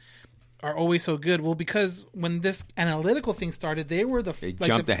Yankees are always so good. Well, because when this analytical thing started, they were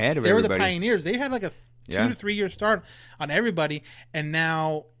jumped ahead of everybody. They were the pioneers. They had like a 2 to 3 year start on everybody, and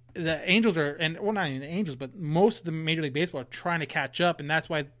now the Angels are, not even the Angels, but most of the Major League Baseball are trying to catch up, and that's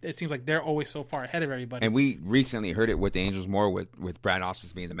why it seems like they're always so far ahead of everybody. And we recently heard it with the Angels more with Brad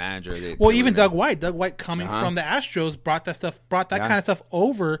Ausmus being the manager. Even Doug White coming from the Astros brought that kind of stuff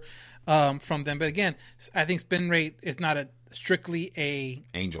over from them. But again, I think spin rate is not strictly a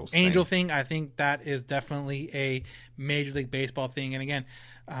Angel thing. I think that is definitely a Major League Baseball thing. And again,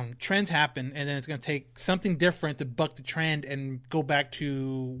 trends happen, and then it's going to take something different to buck the trend and go back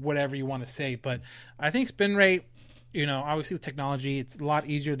to whatever you want to say. But I think spin rate, obviously with technology, it's a lot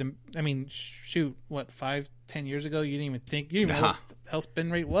easier to. I mean, 5-10 years ago, you didn't even know what the hell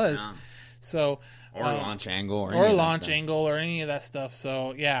spin rate was. No. So or launch angle or launch angle or any of that stuff.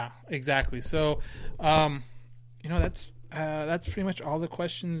 So yeah, exactly. So that's pretty much all the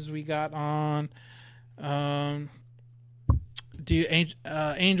questions we got on.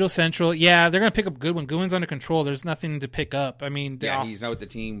 Angel Central? Yeah, they're gonna pick up Goodwin. Goodwin's under control. There's nothing to pick up. I mean, he's out with the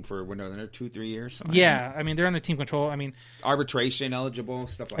team for another 2-3 years. Yeah, I mean they're under team control. I mean, arbitration eligible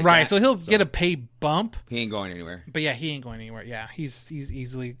stuff like that. Right, so he'll get a pay bump. He ain't going anywhere. But yeah, he ain't going anywhere. Yeah, he's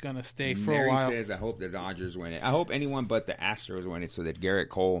easily gonna stay for Mary a while. Says, I hope the Dodgers win it. I hope anyone but the Astros win it, so that Garrett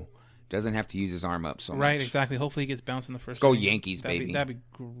Cole doesn't have to use his arm up so much. Right, exactly. Hopefully he gets bounced in the first. Let's go Yankees, baby. That'd be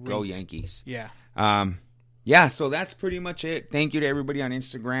great. Go Yankees. Yeah. Yeah, so that's pretty much it. Thank you to everybody on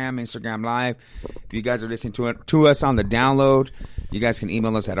Instagram Live. If you guys are listening to us on the download, you guys can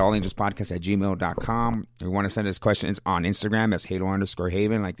email us at allangelspodcast@gmail.com. If you want to send us questions on Instagram, that's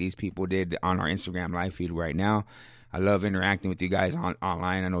Halo_Haven, like these people did on our Instagram live feed right now. I love interacting with you guys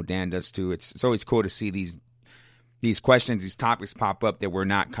online. I know Dan does too. It's always cool to see these questions, these topics pop up that we're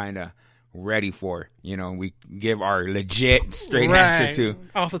not kind of ready for. We give our legit straight answer to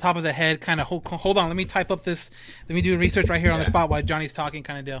off the top of the head. Kind of hold on, let me type up this, let me do research right here on the spot while Johnny's talking,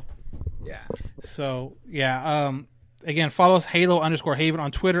 kind of deal. Yeah. So yeah, again, follow us Halo_Haven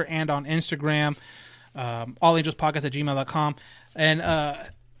on Twitter and on Instagram. allangelspodcast@gmail.com. And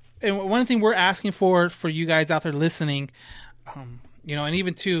one thing we're asking for you guys out there listening, and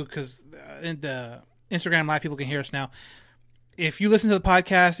even too, because in the Instagram Live people can hear us now. If you listen to the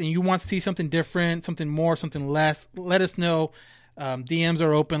podcast and you want to see something different, something more, something less, let us know. DMs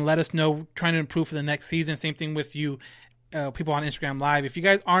are open. Let us know. Trying to improve for the next season. Same thing with you, people on Instagram Live. If you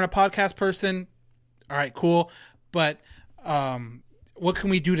guys aren't a podcast person, all right, cool. But what can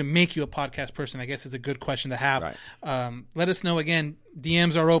we do to make you a podcast person? I guess is a good question to have. Right. Let us know. Again,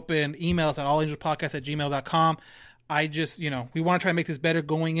 DMs are open. Emails at allangelspodcast@gmail.com. I just, we want to try to make this better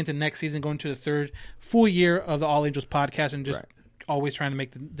going into next season, going to the third full year of the All Angels podcast, and just always trying to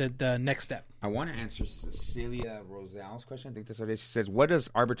make the next step. I want to answer Cecilia Rosel's question. I think that's what it is. She says, what does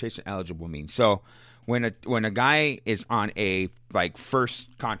arbitration eligible mean? So when a guy is on a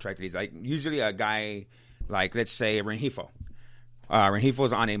first contract, he's usually a guy let's say Rengifo.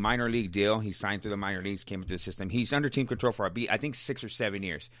 Rengifo's on a minor league deal. He signed through the minor leagues, came into the system. He's under team control for I think 6 or 7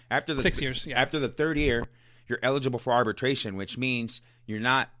 years. After the 6 years, yeah. After the third year, you're eligible for arbitration, which means you're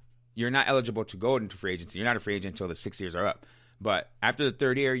not eligible to go into free agency. You're not a free agent until the 6 years are up. But after the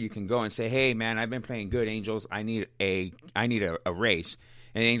third year, you can go and say, "Hey, man, I've been playing good, Angels. I need a raise."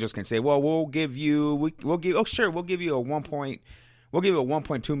 And the Angels can say, "Well, we'll give you a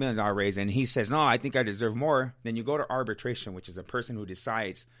 $1.2 million raise." And he says, "No, I think I deserve more." Then you go to arbitration, which is a person who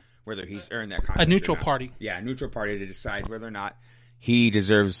decides whether he's earned that contract. A neutral party. Yeah, a neutral party to decide whether or not he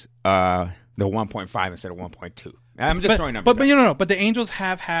deserves the 1.5 instead of 1.2. I'm just throwing numbers. But the Angels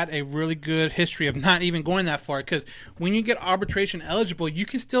have had a really good history of not even going that far, because when you get arbitration eligible, you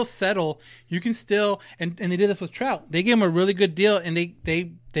can still settle. You can still, and they did this with Trout. They gave him a really good deal, and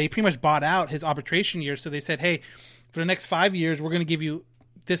they pretty much bought out his arbitration year. So they said, "Hey, for the next 5 years, we're going to give you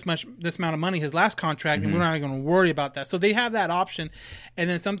this amount of money, his last contract, and we're not going to worry about that." So they have that option. And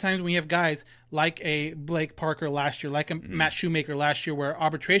then sometimes when you have guys like a Blake Parker last year, like a Matt Shoemaker last year, where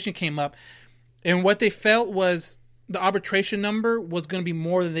arbitration came up, and what they felt was the arbitration number was going to be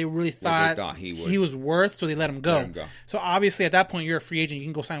more than they really thought, he was worth, so they let him go. So obviously at that point you're a free agent, you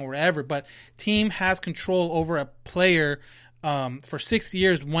can go sign wherever, but team has control over a player for 6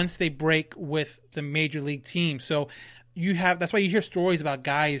 years once they break with the major league team. So that's why you hear stories about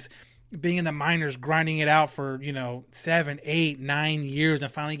guys being in the minors, grinding it out for 7, 8, 9 years,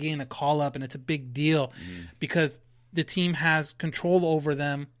 and finally getting a call up, and it's a big deal because the team has control over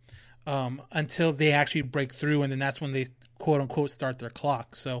them until they actually break through, and then that's when they quote unquote start their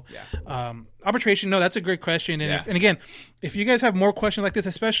clock. So arbitration, no, that's a great question. And, and again, if you guys have more questions like this,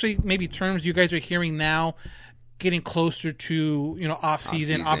 especially maybe terms you guys are hearing now, getting closer to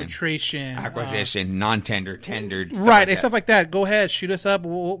off-season arbitration, acquisition, non-tender, tendered, right, and stuff like that. Go ahead, shoot us up.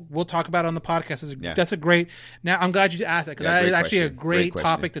 We'll talk about it on the podcast. That's a great. Now I'm glad you asked that, because that is actually a great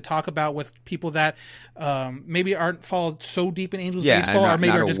topic to talk about with people that maybe aren't followed so deep in Angels baseball, or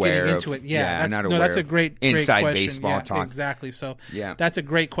maybe are just getting into it. That's a great inside question. Baseball talk. Exactly. So that's a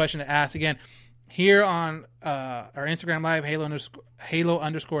great question to ask. Again, here on our Instagram Live,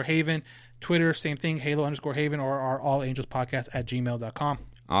 Halo_Haven. Twitter, same thing, Halo_Haven, or our allangelspodcast@gmail.com.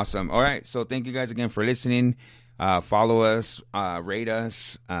 Awesome. All right. So thank you guys again for listening. Follow us, rate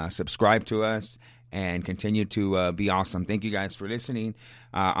us, subscribe to us, and continue to be awesome. Thank you guys for listening.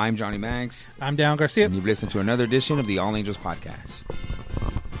 I'm Johnny Maggs. I'm Dan Garcia. And you've listened to another edition of the All Angels Podcast.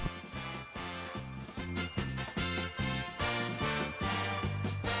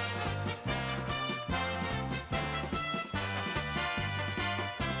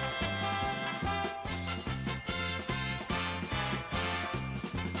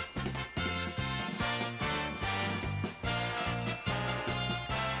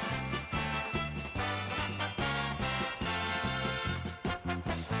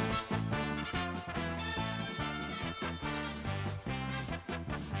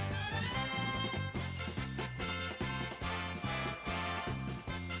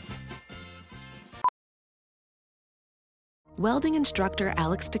 Welding instructor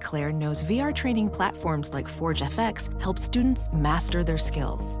Alex DeClaire knows VR training platforms like Forge FX help students master their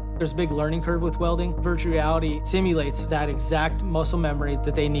skills. There's a big learning curve with welding. Virtual reality simulates that exact muscle memory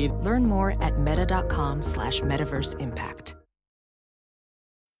that they need. Learn more at meta.com/metaverseimpact.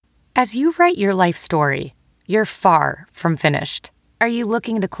 As you write your life story, you're far from finished. Are you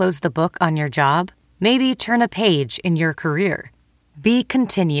looking to close the book on your job? Maybe turn a page in your career? Be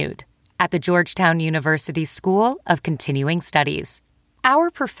continued at the Georgetown University School of Continuing Studies. Our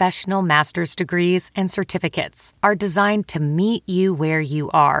professional master's degrees and certificates are designed to meet you where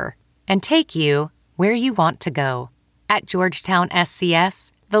you are and take you where you want to go. At Georgetown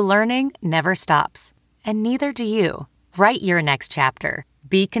SCS, the learning never stops, and neither do you. Write your next chapter.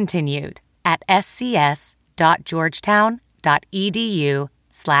 Be continued at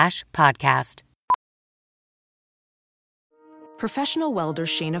scs.georgetown.edu/podcast. Professional welder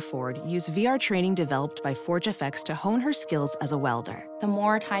Shayna Ford used VR training developed by ForgeFX to hone her skills as a welder. The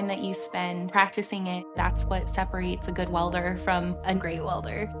more time that you spend practicing it, that's what separates a good welder from a great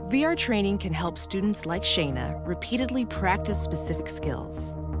welder. VR training can help students like Shayna repeatedly practice specific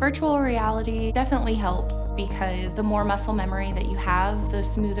skills. Virtual reality definitely helps because the more muscle memory that you have, the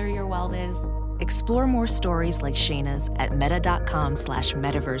smoother your weld is. Explore more stories like Shayna's at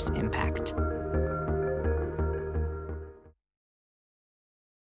meta.com/metaverseimpact.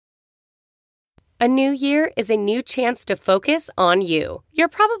 A new year is a new chance to focus on you. You're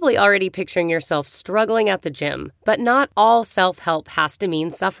probably already picturing yourself struggling at the gym, but not all self-help has to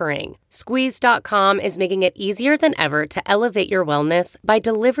mean suffering. Squeeze.com is making it easier than ever to elevate your wellness by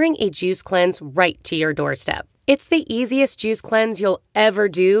delivering a juice cleanse right to your doorstep. It's the easiest juice cleanse you'll ever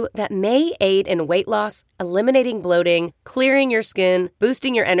do that may aid in weight loss, eliminating bloating, clearing your skin,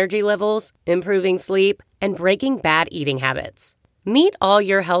 boosting your energy levels, improving sleep, and breaking bad eating habits. Meet all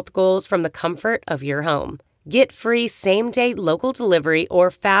your health goals from the comfort of your home. Get free same-day local delivery or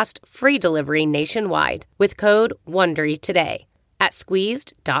fast free delivery nationwide with code WONDERY today at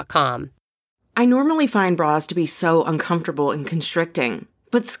squeezed.com. I normally find bras to be so uncomfortable and constricting,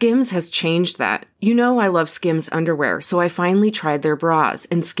 but Skims has changed that. You know I love Skims underwear, so I finally tried their bras,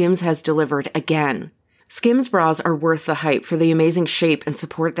 and Skims has delivered again. Skims bras are worth the hype for the amazing shape and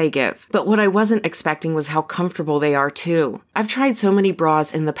support they give. But what I wasn't expecting was how comfortable they are too. I've tried so many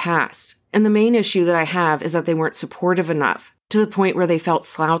bras in the past, and the main issue that I have is that they weren't supportive enough, to the point where they felt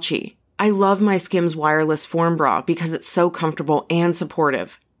slouchy. I love my Skims wireless form bra because it's so comfortable and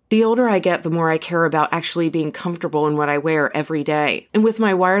supportive. The older I get, the more I care about actually being comfortable in what I wear every day. And with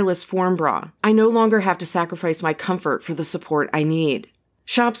my wireless form bra, I no longer have to sacrifice my comfort for the support I need.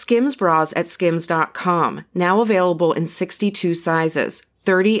 Shop Skims bras at skims.com, now available in 62 sizes,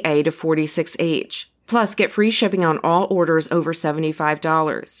 30A to 46H. Plus, get free shipping on all orders over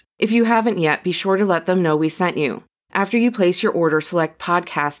 $75. If you haven't yet, be sure to let them know we sent you. After you place your order, select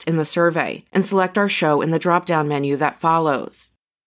podcast in the survey, and select our show in the drop-down menu that follows.